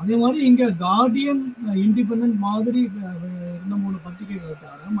கட்டுப்படும். அதே மாதிரி இங்க கார்டியன், இண்டிபெண்டன்ட் மாதிரி 2-3 பத்திரிகைகளை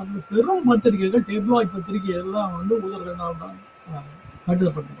தவிர மற்ற பெரும் பத்திரிகைகள், டேப்லாய்ட் பத்திரிகை எல்லாம் வந்து ஊதர்களால் தான்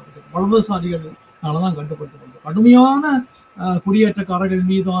கட்டுப்படுத்தப்படுது, வலதுசாரிகள்னாலதான் கட்டுப்படுத்தப்படுது. கடுமையான குடியேற்றக்காரர்கள்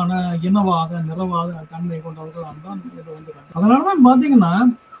மீதான இனவாத, நிறவாத தன்மை கொண்டவர்கள் தான் இதை வந்து. அதனாலதான் பாத்தீங்கன்னா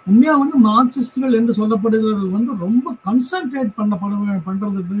உண்மையா வந்து மார்க்சிஸ்டுகள் என்று சொல்லப்படுகிறவர்கள் வந்து ரொம்ப கான்சென்ட்ரேட்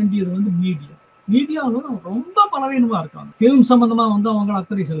பண்றது வேண்டியது வந்து மீடியா வந்து ரொம்ப பலவீனமா இருக்காங்க. பிலிம் சம்பந்தமா வந்து அவங்க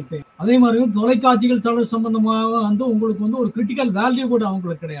அக்கறை செலுத்த, அதே மாதிரி தொலைக்காட்சிகள் சம்பந்தமாக வந்து உங்களுக்கு வந்து ஒரு கிரிட்டிக்கல் வேல்யூ கூட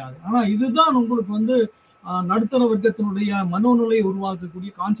அவங்களுக்கு கிடையாது. ஆனா இதுதான் உங்களுக்கு வந்து நடுத்தர வர்க்கத்தினுடைய மனோநிலையை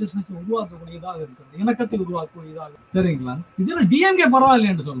உருவாக்கக்கூடிய, கான்சியஸ்னஸ் உருவாக்கக்கூடியதாக இருக்கிறது, இணக்கத்தை உருவாக்கக்கூடியதாக. சரிங்களா? இதுல டிஎம்கே பரவாயில்லை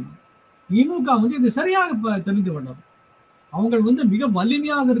என்று சொல்லணும். திமுக வந்து இது சரியாக தெரிந்து கொண்டது. அவங்க வந்து மிக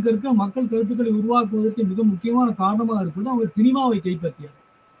வலிமையாக இருக்க மக்கள் கருத்துக்களை உருவாக்குவதற்கு மிக முக்கியமான காரணமாக இருப்பது அவங்க சினிமாவை கைப்பற்றியது,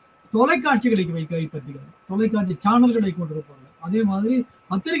 தொலைக்காட்சிகளை கைப்பற்றுகிறது, தொலைக்காட்சி சேனல்களை கொண்டிருப்பார்கள். அதே மாதிரி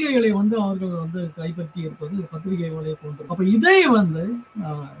பத்திரிகைகளை வந்து அவர்கள் வந்து கைப்பற்றி இருப்பது பத்திரிகைகளை கொண்டு. அப்ப இதை வந்து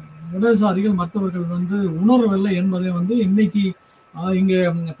இடதுசாரிகள் மற்றவர்கள் வந்து உணரவில்லை என்பதை வந்து இன்னைக்கு இங்க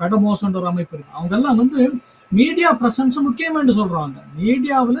பெடமோஸ் ஒரு அமைப்பு இருக்கு. அவங்க எல்லாம் வந்து மீடியா பிரசன்ஸ் முக்கியம் என்று சொல்றாங்க.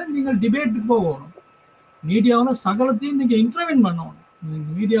 மீடியாவில் நீங்கள் டிபேட்டுக்கு போகணும், மீடியாவில் சகலத்தையும் நீங்க இன்டர்வென் பண்ணணும்,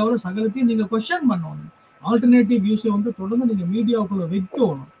 மீடியாவில் சகலத்தையும் நீங்க கொஸ்டின் பண்ணணும், ஆல்டர்னேட்டிவ் வியூஸை வந்து தொடர்ந்து நீங்க மீடியாவுக்குள்ள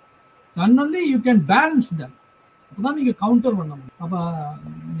வைக்கணும். தன்னே யூ கேன் பேலன்ஸ் தட். அப்பதான் நீங்க கவுண்டர் பண்ண முடியும். அப்ப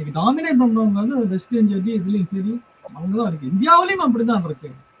இன்னைக்கு டாமினேட் பண்றவங்க வந்து வெஸ்டர்ன் சரி இதுலயும் சரி அவங்க தான் இருக்கு. இந்தியாவிலையும் அப்படிதான்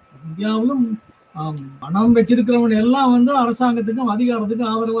இருக்கு. இந்தியாவிலும் பணம் வச்சிருக்கிறவங்க எல்லாம் வந்து அரசாங்கத்துக்கும்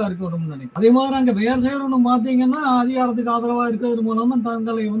அதிகாரத்துக்கும் ஆதரவா இருக்கணும்னு நினைக்கிறேன். அதே மாதிரி அங்க வேற செய்யணும் பார்த்தீங்கன்னா அதிகாரத்துக்கு ஆதரவா இருக்கிறது மூலமா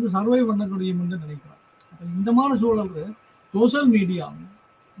தங்களை வந்து சர்வை பண்ணக்கூடிய நினைக்கிறேன். இந்த மாதிரி சூழல் சோசியல் மீடியா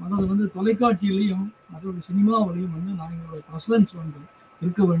அதாவது வந்து தொலைக்காட்சியிலையும் அதாவது சினிமாவிலையும் வந்து நாங்களுடைய பிரசன்ஸ் வந்து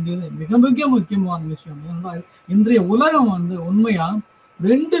இருக்க வேண்டியது மிக மிக முக்கியமான விஷயம். ஏனென்றால் இன்றைய உலகம் வந்து உண்மையா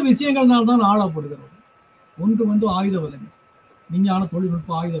 2 விஷயங்கள்னால்தான் ஆளப்படுகிறது. ஒன்று வந்து ஆயுத வலிமை, விஞ்ஞான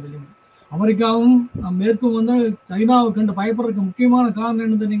தொழில்நுட்ப ஆயுத வலிமை. அமெரிக்காவும் மேற்கும் வந்து சைனாவை கண்டு பயப்படுறதுக்கு முக்கியமான காரணம்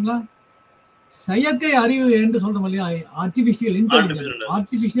என்ன தெரியுங்களா? செயற்கை அறிவு என்று சொல்றோம் இல்லையா,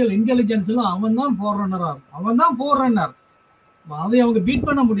 ஆர்டிபிஷியல் இன்டெலிஜென்ஸ்ல அவன் தான் ஃபோர்-ரன்னர். அதை அவங்க பீட்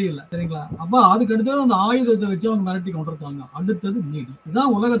பண்ண முடியல. சரிங்களா? அப்ப அதுக்கு அடுத்தது அந்த ஆயுதத்தை வச்சு அவங்க மிரட்டி கொண்டிருக்காங்க. அடுத்தது மீடியா.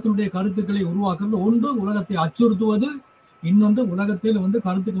 இதுதான் உலகத்தினுடைய கருத்துக்களை உருவாக்குறது. ஒன்று உலகத்தை அச்சுறுத்துவது, இன்னொன்று உலகத்தில் வந்து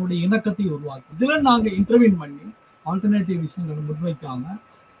கருத்துக்களுடைய இணக்கத்தை உருவாக்கும். இதுல நாங்க இன்டர்வியூ பண்ணி ஆல்டர்னேட்டிவ் விஷயங்களை முன்வைக்காம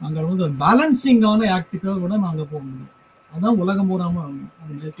நாங்கள் வந்து பேலன்சிங்கான ஆக்டுக்காக கூட நாங்கள் போக முடியும். அதான் உலகம் பூராம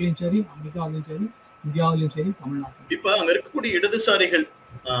அது மேற்கிலையும் சரி, அமெரிக்காவிலையும் சரி, இந்தியாவிலையும் சரி, தமிழ்நாட்டிலும். இப்ப அங்க இருக்கக்கூடிய இடதுசாரிகள்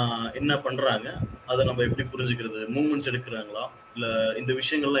என்ன பண்றாங்க, அதை நம்ம எப்படி புரிஞ்சுக்கிறது? மூவ்மெண்ட்ஸ் எடுக்கிறாங்களா, இல்ல இந்த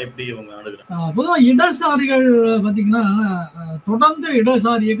விஷயங்கள்லாம் எப்படி அவங்க அணுகுறாங்க? பொதுவாக இடதுசாரிகள் பாத்தீங்கன்னா தொடர்ந்து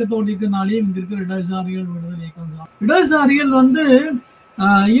இடதுசாரி இயக்கத்தோடு இருக்கனாலேயும் இங்க இருக்கிற இடதுசாரிகள் விடுதலை இயக்கம், இடதுசாரிகள் வந்து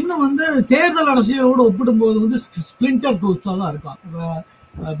இன்னும் வந்து தேர்தல் அரசியலோடு ஒப்பிடும்போது வந்து ஸ்பிளிண்டர் குரூப்ஸா தான் இருக்காங்க.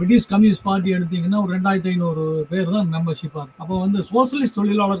 பிரிட்டிஷ் கம்யூனிஸ்ட் பார்ட்டி எடுத்தீங்கன்னா ஒரு 2500 பேர் தான் மெம்பர்ஷிப்பா இருக்கு. அப்போ வந்து சோசியலிஸ்ட்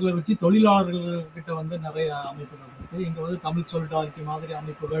தொழிலாளர்களை வச்சு தொழிலாளர்கள் கிட்ட வந்து நிறைய அமைப்புகள் இருக்கு. இங்க வந்து தமிழ் சொலிடாரிட்டி மாதிரி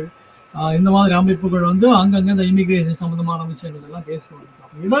அமைப்புகள், இந்த மாதிரி அமைப்புகள் வந்து அங்கங்க இந்த இமிகிரேஷன் சம்பந்தமான விஷயங்கள் எல்லாம்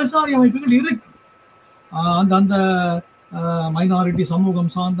பேசிக்கொண்டிருக்காங்க. இடதுசாரி அமைப்புகள் இருக்கு. அந்த மைனாரிட்டி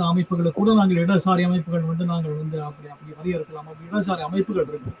சமூகம் சார்ந்த அமைப்புகளை கூட நாங்கள் இடதுசாரி அமைப்புகள் வந்து நாங்கள் வந்து அப்படி வரையறுக்கலாம். அப்படி இடதுசாரி அமைப்புகள்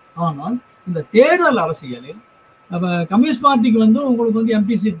இருக்கு. ஆனால் இந்த தேர்தல் அரசியலில் கம்யூனிஸ்ட் பார்ட்டிக்கு வந்து உங்களுக்கு வந்து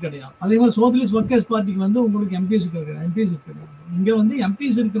எம்பி சீட் கிடையாது. அதே மாதிரி சோசியலிஸ்ட் ஒர்க்கர்ஸ் பார்ட்டிக்கு வந்து உங்களுக்கு எம்பி சீட் கிடையாது. இங்க வந்து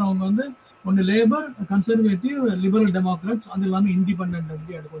எம்பிஸ் இருக்கிறவங்க வந்து ஒன்று லேபர், கன்சர்வேட்டிவ், லிபரல் டெமோக்ராட்ஸ், அது இல்லாமல் இண்டிபெண்டன்ட்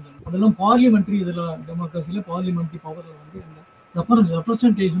அப்படி எடுக்கும். அதெல்லாம் பார்லிமெண்ட்ரி, இதில் டெமோக்ரஸியில் பார்லிமெண்ட்ரி பவரில் வந்து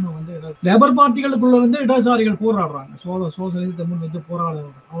ரெப்ரசன்டேஷனும் வந்து லேபர் பார்ட்டிகளுக்குள்ள வந்து இடதுசாரிகள் போராடுறாங்க. சோசியலிசத்தை முன் வந்து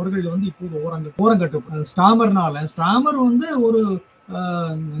போராடுறாங்க. அவர்கள் வந்து இப்போது ஓரங்கட்டு ஸ்டாமர் வந்து ஒரு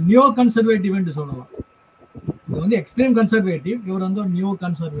நியோ கன்சர்வேட்டிவ் என்று சொல்லலாம். இது வந்து எக்ஸ்ட்ரீம் கன்சர்வேட்டிவ், இவர் வந்து ஒரு நியூ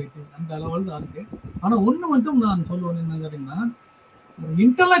கன்சர்வேட்டிவ், அந்த லெவல் தான் இருக்கு. ஆனா ஒண்ணு மட்டும் நான் சொல்லுவேன் என்ன கேட்டீங்கன்னா,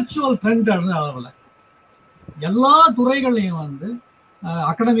 இன்டலெக்சுவல் ட்ரெண்ட் அளவில் எல்லா துறைகளையும் வந்து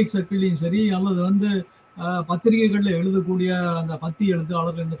அகடமிக் சர்க்கிள்லையும் சரி, அல்லது வந்து பத்திரிகைகளில் எழுதக்கூடிய அந்த பத்தி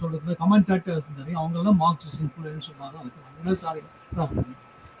எழுத்தாளர்கள் என்ன சொல்றது, கமெண்டேட்டர்ஸ் சரி, அவங்கெல்லாம் மார்க்சிஸ்ட் இன்ஃப்ளூயன்ஸாக தான் இருக்காங்க.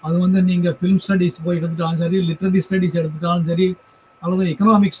 அது வந்து நீங்க ஃபிலிம் ஸ்டடிஸ் போய் எடுத்துட்டாலும் சரி, லிட்ரரி ஸ்டடிஸ் எடுத்துட்டாலும் சரி, அல்லது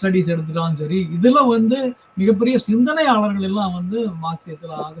எக்கனாமிக் ஸ்டடிஸ் எடுத்துட்டாலும் சரி, இதுல வந்து மிகப்பெரிய சிந்தனையாளர்கள் எல்லாம் வந்து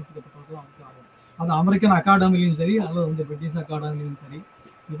மார்க்சியத்தில் ஆகர்ஷிக்கப்பட்டவர்களாக இருக்காங்க. அது அமெரிக்கன் அகாடமிலையும் சரி, அல்லது வந்து பிரிட்டிஷ் அகாடமிலையும் சரி,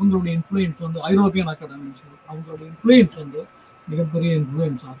 இவங்களுடைய இன்ஃப்ளூயன்ஸ் வந்து ஐரோப்பியன் அகாடமிலையும் சரி, அவங்களுடைய இன்ஃப்ளூயன்ஸ் வந்து மிகப்பெரிய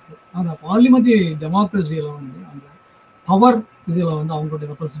இன்ஃப்ளூயன்ஸாக இருக்கு. அந்த பார்லிமெண்ட்ரி டெமோக்ரஸியில வந்து அந்த பவர் இதுல வந்து அவங்களுடைய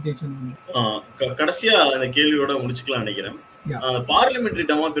ரெப்ரசன்டேஷன் வந்து. கடைசியா அந்த கேள்வியோட முடிச்சுக்கலாம் நினைக்கிறேன். பார்லிமெண்ட்ரி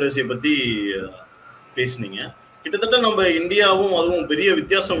டெமோக்ரஸியை பத்தி பேசுனீங்க. கிட்டத்தட்ட நம்ம இந்தியாவும் அதுவும் பெரிய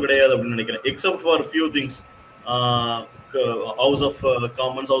வித்தியாசம் கிடையாது அப்படின்னு நினைக்கிறேன். Except for few things, house of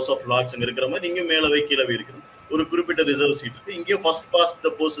commons, house of Lord's அங்க இருக்கிற மாதிரி இங்கேயும் மேலவே கீழவே இருக்குது. ஒரு குறிப்பிட்ட ரிசர்வ் சீட் இருக்கு. இங்கேயும் first past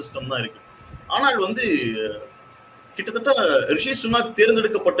the post system தான் இருக்கு. ஆனால் வந்து கிட்டத்தட்ட ரிஷி சுனாக்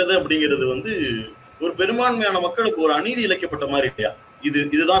தேர்ந்தெடுக்கப்பட்டது அப்படிங்கிறது வந்து ஒரு பெரும்பான்மையான மக்களுக்கு ஒரு அநீதி இழைக்கப்பட்ட மாதிரி இல்லையா?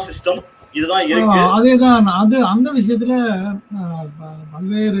 இதுதான் சிஸ்டம், இதுதான் இருக்கு. அதேதான். அந்த விஷயத்துல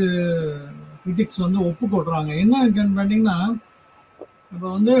பல்வேறு கிரிட்டிக்ஸ் வந்து ஒப்புக்கொள்றாங்க. என்ன கேட்டீங்கன்னா, இப்ப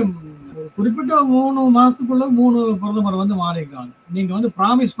வந்து ஒரு குறிப்பிட்ட 3 மாசத்துக்குள்ள 3 பிரதமர் வந்து மாறிக்கிறாங்க. நீங்க வந்து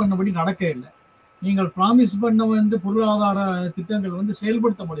ப்ராமிஸ் பண்ணபடி நடக்க இல்லை. நீங்கள் ப்ராமிஸ் பண்ண வந்து பொருளாதார திட்டங்கள் வந்து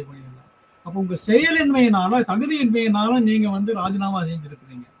செயல்படுத்த முடியல. அப்போ உங்க செயலின்மையினால, தகுதியின்மையினால நீங்க வந்து ராஜினாமா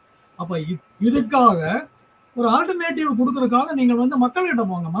செஞ்சிருக்கிறீங்க. அப்ப இதுக்காக ஒரு ஆல்டர்னேட்டிவ் கொடுக்கறதுக்காக நீங்கள் வந்து மக்கள்கிட்ட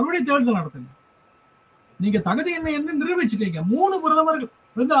போங்க, மறுபடியும் தேர்தல் நடத்துங்க. நீங்க தகுதியின்மை என்று நிரூபிச்சிட்டீங்க. 3 பிரதமர்கள்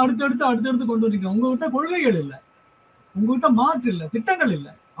வந்து அடுத்தடுத்து கொண்டு வரீங்க. உங்ககிட்ட கொள்கைகள் இல்லை, உங்ககிட்ட மாற்று இல்லை, திட்டங்கள்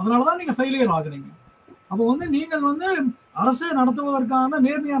இல்லை. அதனாலதான் நீங்க ஃபெயிலியர் ஆகுறீங்க. அப்போ வந்து நீங்கள் வந்து அரசு நடத்துவதற்கான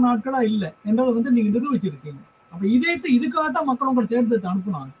நேர்மையான நாட்களா இல்லை என்றதை வந்து நீங்க நிரூபிச்சிருக்கீங்க. அப்ப இதுக்காகத்தான் மக்கள் உங்களை தேர்ந்தெடுத்து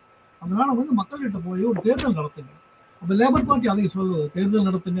அனுப்புனாங்க. அதனால வந்து மக்கள்கிட்ட போய் ஒரு தேர்தல் நடத்துங்க. அப்ப லேபர் பார்ட்டி அதை சொல்லுவது, தேர்தல்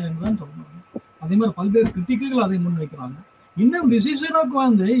நடத்துங்க என்றுதான் சொல்றாங்க. அதே மாதிரி பல்வேறு கிரிட்டிக்குகள் அதை முன்வைக்கிறாங்க. இன்னும் ரிஷி சுனாக்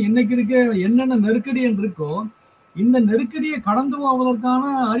வந்து இன்னைக்கு இருக்க என்னென்ன நெருக்கடி என்று இருக்கோ, இந்த நெருக்கடியை கடந்து போவதற்கான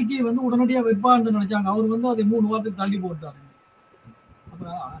அறிக்கையை வந்து உடனடியாக வைப்பான்னு நினைச்சாங்க. அவர் வந்து அதை 3 வாரத்துக்கு தள்ளி போட்டாரு.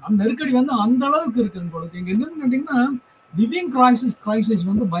 அந்த நெருக்கடி வந்து அந்த அளவுக்கு இருக்கு உங்களுக்கு. இங்க என்னன்னு கேட்டீங்கன்னா, லிவிங் கிரைசிஸ்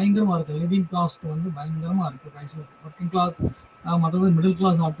வந்து பயங்கரமா இருக்கு. லிவிங் காஸ்ட் வந்து பயங்கரமா இருக்கு. கிரைசிஸ் ஒர்க்கிங் கிளாஸ் மற்றது மிடில்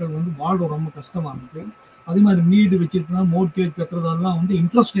கிளாஸ் ஆட்கள் வந்து வாழ்ற ரொம்ப கஷ்டமா இருக்கு. அதே மாதிரி நீடு வச்சிருக்கா, மோர்கேஜ் கட்டுறதெல்லாம் வந்து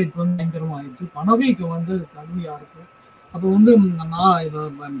இன்ட்ரெஸ்ட் ரேட் வந்து பயங்கரமா ஆயிடுச்சு. பணவீக்கம் வந்து கடுமையா இருக்கு. அப்போ வந்து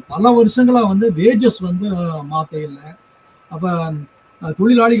பல வருஷங்களா வந்து வேஜஸ் வந்து மாற்ற இல்லை. அப்ப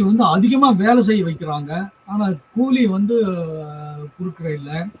தொழிலாளிகள் வந்து அதிகமா வேலை செய்ய வைக்கிறாங்க, ஆனா கூலி வந்து கொடுக்குற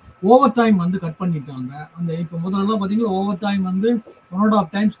இல்லை. ஓவர் டைம் வந்து கட் பண்ணிட்டாங்க. அந்த இப்போ முதல்ல பார்த்தீங்கன்னா ஓவர் டைம் வந்து 1.5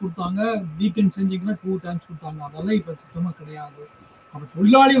 times கொடுத்தாங்க, வீக்கெண்ட் செஞ்சிங்கன்னா 2 times கொடுத்தாங்க. அதெல்லாம் இப்போ சுத்தமாக கிடையாது. அப்போ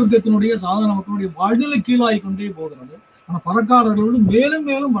தொழிலாளி வர்க்கத்தினுடைய சாதாரண மக்களுடைய வாழ்நிலை கீழாகிக்கொண்டே போகிறது. ஆனால் பணக்காரர்களோடு மேலும்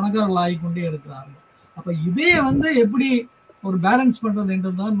மேலும் பணக்காரர்கள் ஆகிக்கொண்டே இருக்கிறார்கள். அப்போ இதே வந்து எப்படி ஒரு பேலன்ஸ் பண்ணுறது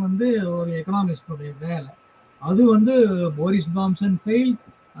என்றுதான் வந்து ஒரு எக்கனாமிஸ்டுடைய வேலை. அது வந்து போரிஸ் ஜான்சன் ஃபெயில்,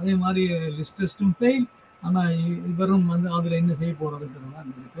 அதே மாதிரி லிஸ் ட்ரஸும் ஃபெயில். ஆனால் இவரும் வந்து அதில் என்ன செய்ய போகிறதுன்றது தான்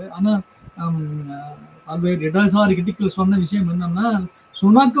இருக்கு. ஆனால் பல்வேறு இடதுசாரி கிரிட்டிக்கல் சொன்ன விஷயம் என்னன்னா,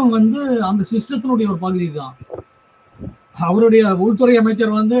 சுனாக்கும் வந்து அந்த சிஸ்டத்தினுடைய ஒரு பகுதி தான். அவருடைய உள்துறை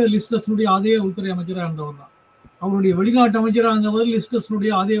அமைச்சர் வந்து லிஸ் ட்ரஸுடைய அதே உள்துறை அமைச்சராக இருந்தவர் தான். அவருடைய வெளிநாட்டு அமைச்சராக இருந்தவர் லிஸ்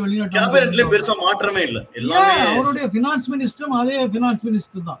ட்ரஸுடைய அதே வெளிநாட்டு பெருசா மாற்றமே இல்லை. அவருடைய ஃபினான்ஸ் மினிஸ்டரும் அதே ஃபினான்ஸ்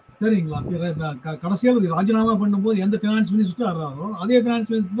மினிஸ்டர் தான். சரிங்களா? கடைசியாக ராஜினாமா பண்ணும்போது எந்த ஃபினான்ஸ் மினிஸ்டர் ஆறாரோ அதே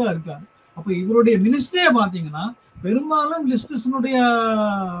ஃபினான்ஸ் மினிஸ்டர் தான் இருக்காரு. அப்ப இவருடைய மினிஸ்டரே பாத்தீங்கன்னா பெரும்பாலும் லிஸ் ட்ரஸுடைய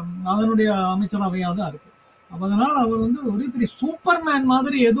அதனுடைய அமைச்சரவையா தான் இருக்கு. அப்ப அதனால அவர் வந்து ஒரு பெரிய சூப்பர்மேன்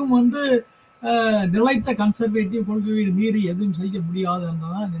மாதிரி எதுவும் வந்து நிலைத்த கன்சர்வேட்டிவ் கொள்கை மீறி எதுவும் செய்ய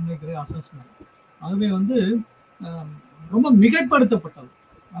முடியாதுன்றதான் நினைக்கிற அசஸ்மெண்ட். ஆகவே வந்து ரொம்ப மிகைப்படுத்தப்பட்டது.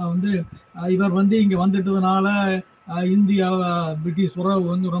 வந்து இவர் வந்து இங்க வந்துட்டதுனால இந்தியா பிரிட்டிஷ் உறவு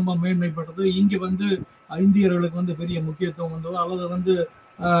வந்து ரொம்ப மேன்மைப்பட்டது, இங்க வந்து இந்தியர்களுக்கு வந்து பெரிய முக்கியத்துவம் வந்தது, அல்லது வந்து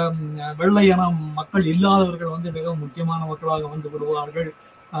வெள்ளை இனம் மக்கள் இல்லாதவர்கள் வந்து மிகவும் முக்கியமான மக்களாக வந்து விடுவார்கள்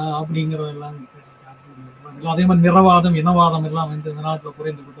அப்படிங்கிறதெல்லாம். அதே மாதிரி நிறவாதம் இனவாதம் எல்லாம் வந்து இந்த நாட்டில்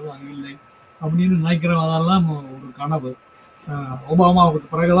குறைந்து விட்டது, அது இல்லை அப்படின்னு நினைக்கிறோம். அதெல்லாம் ஒரு கனவு. ஒபாமாவுக்கு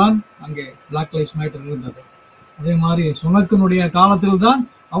பிறகுதான் அங்கே பிளாக் லைஃப்ஸ் மேட்டர் இருந்தது. அதே மாதிரி சுனக்கினுடைய காலத்தில் தான்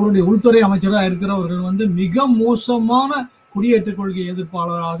அவருடைய உள்துறை அமைச்சராக இருக்கிறவர்கள் வந்து மிக மோசமான குடியேற்ற கொள்கை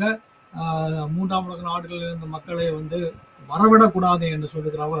எதிர்ப்பாளராக 3ஆம் உலக நாடுகளில் இருந்த மக்களை வந்து வரவிடக்கூடாது என்று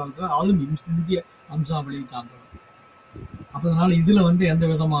சொல்லுகிறவர். அதுவும் இந்திய வம்சாவளியை சார்ந்தவர். அப்பதனால இதுல வந்து எந்த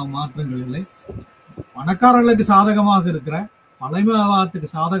விதமான மாற்றங்கள் இல்லை. பணக்காரர்களுக்கு சாதகமாக இருக்கிற, பழமைவாதத்துக்கு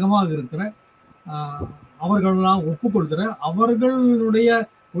சாதகமாக இருக்கிற அவர்களெல்லாம் ஒப்புக்கொள்கிற, அவர்களுடைய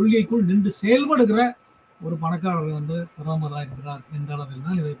கொள்கைக்குள் நின்று செயல்படுகிற ஒரு பணக்காரர் வந்து பிரதமராக இருக்கிறார் என்ற அளவில்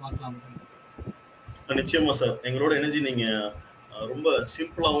தான் இதை பார்க்கலாம். நிச்சயமா சார், எங்களோட இணைஞ்சு நீங்க ரொம்ப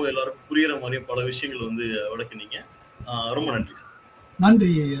சிம்பிளாகவும் எல்லாருக்கும் புரியுற மாதிரியும் பல விஷயங்கள் வந்து விளக்குனீங்க. ரொம்ப நன்றி சார்.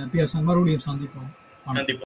 நன்றி பியர்சன். மறுபடியும் சந்திப்போம். கண்டிப்பா.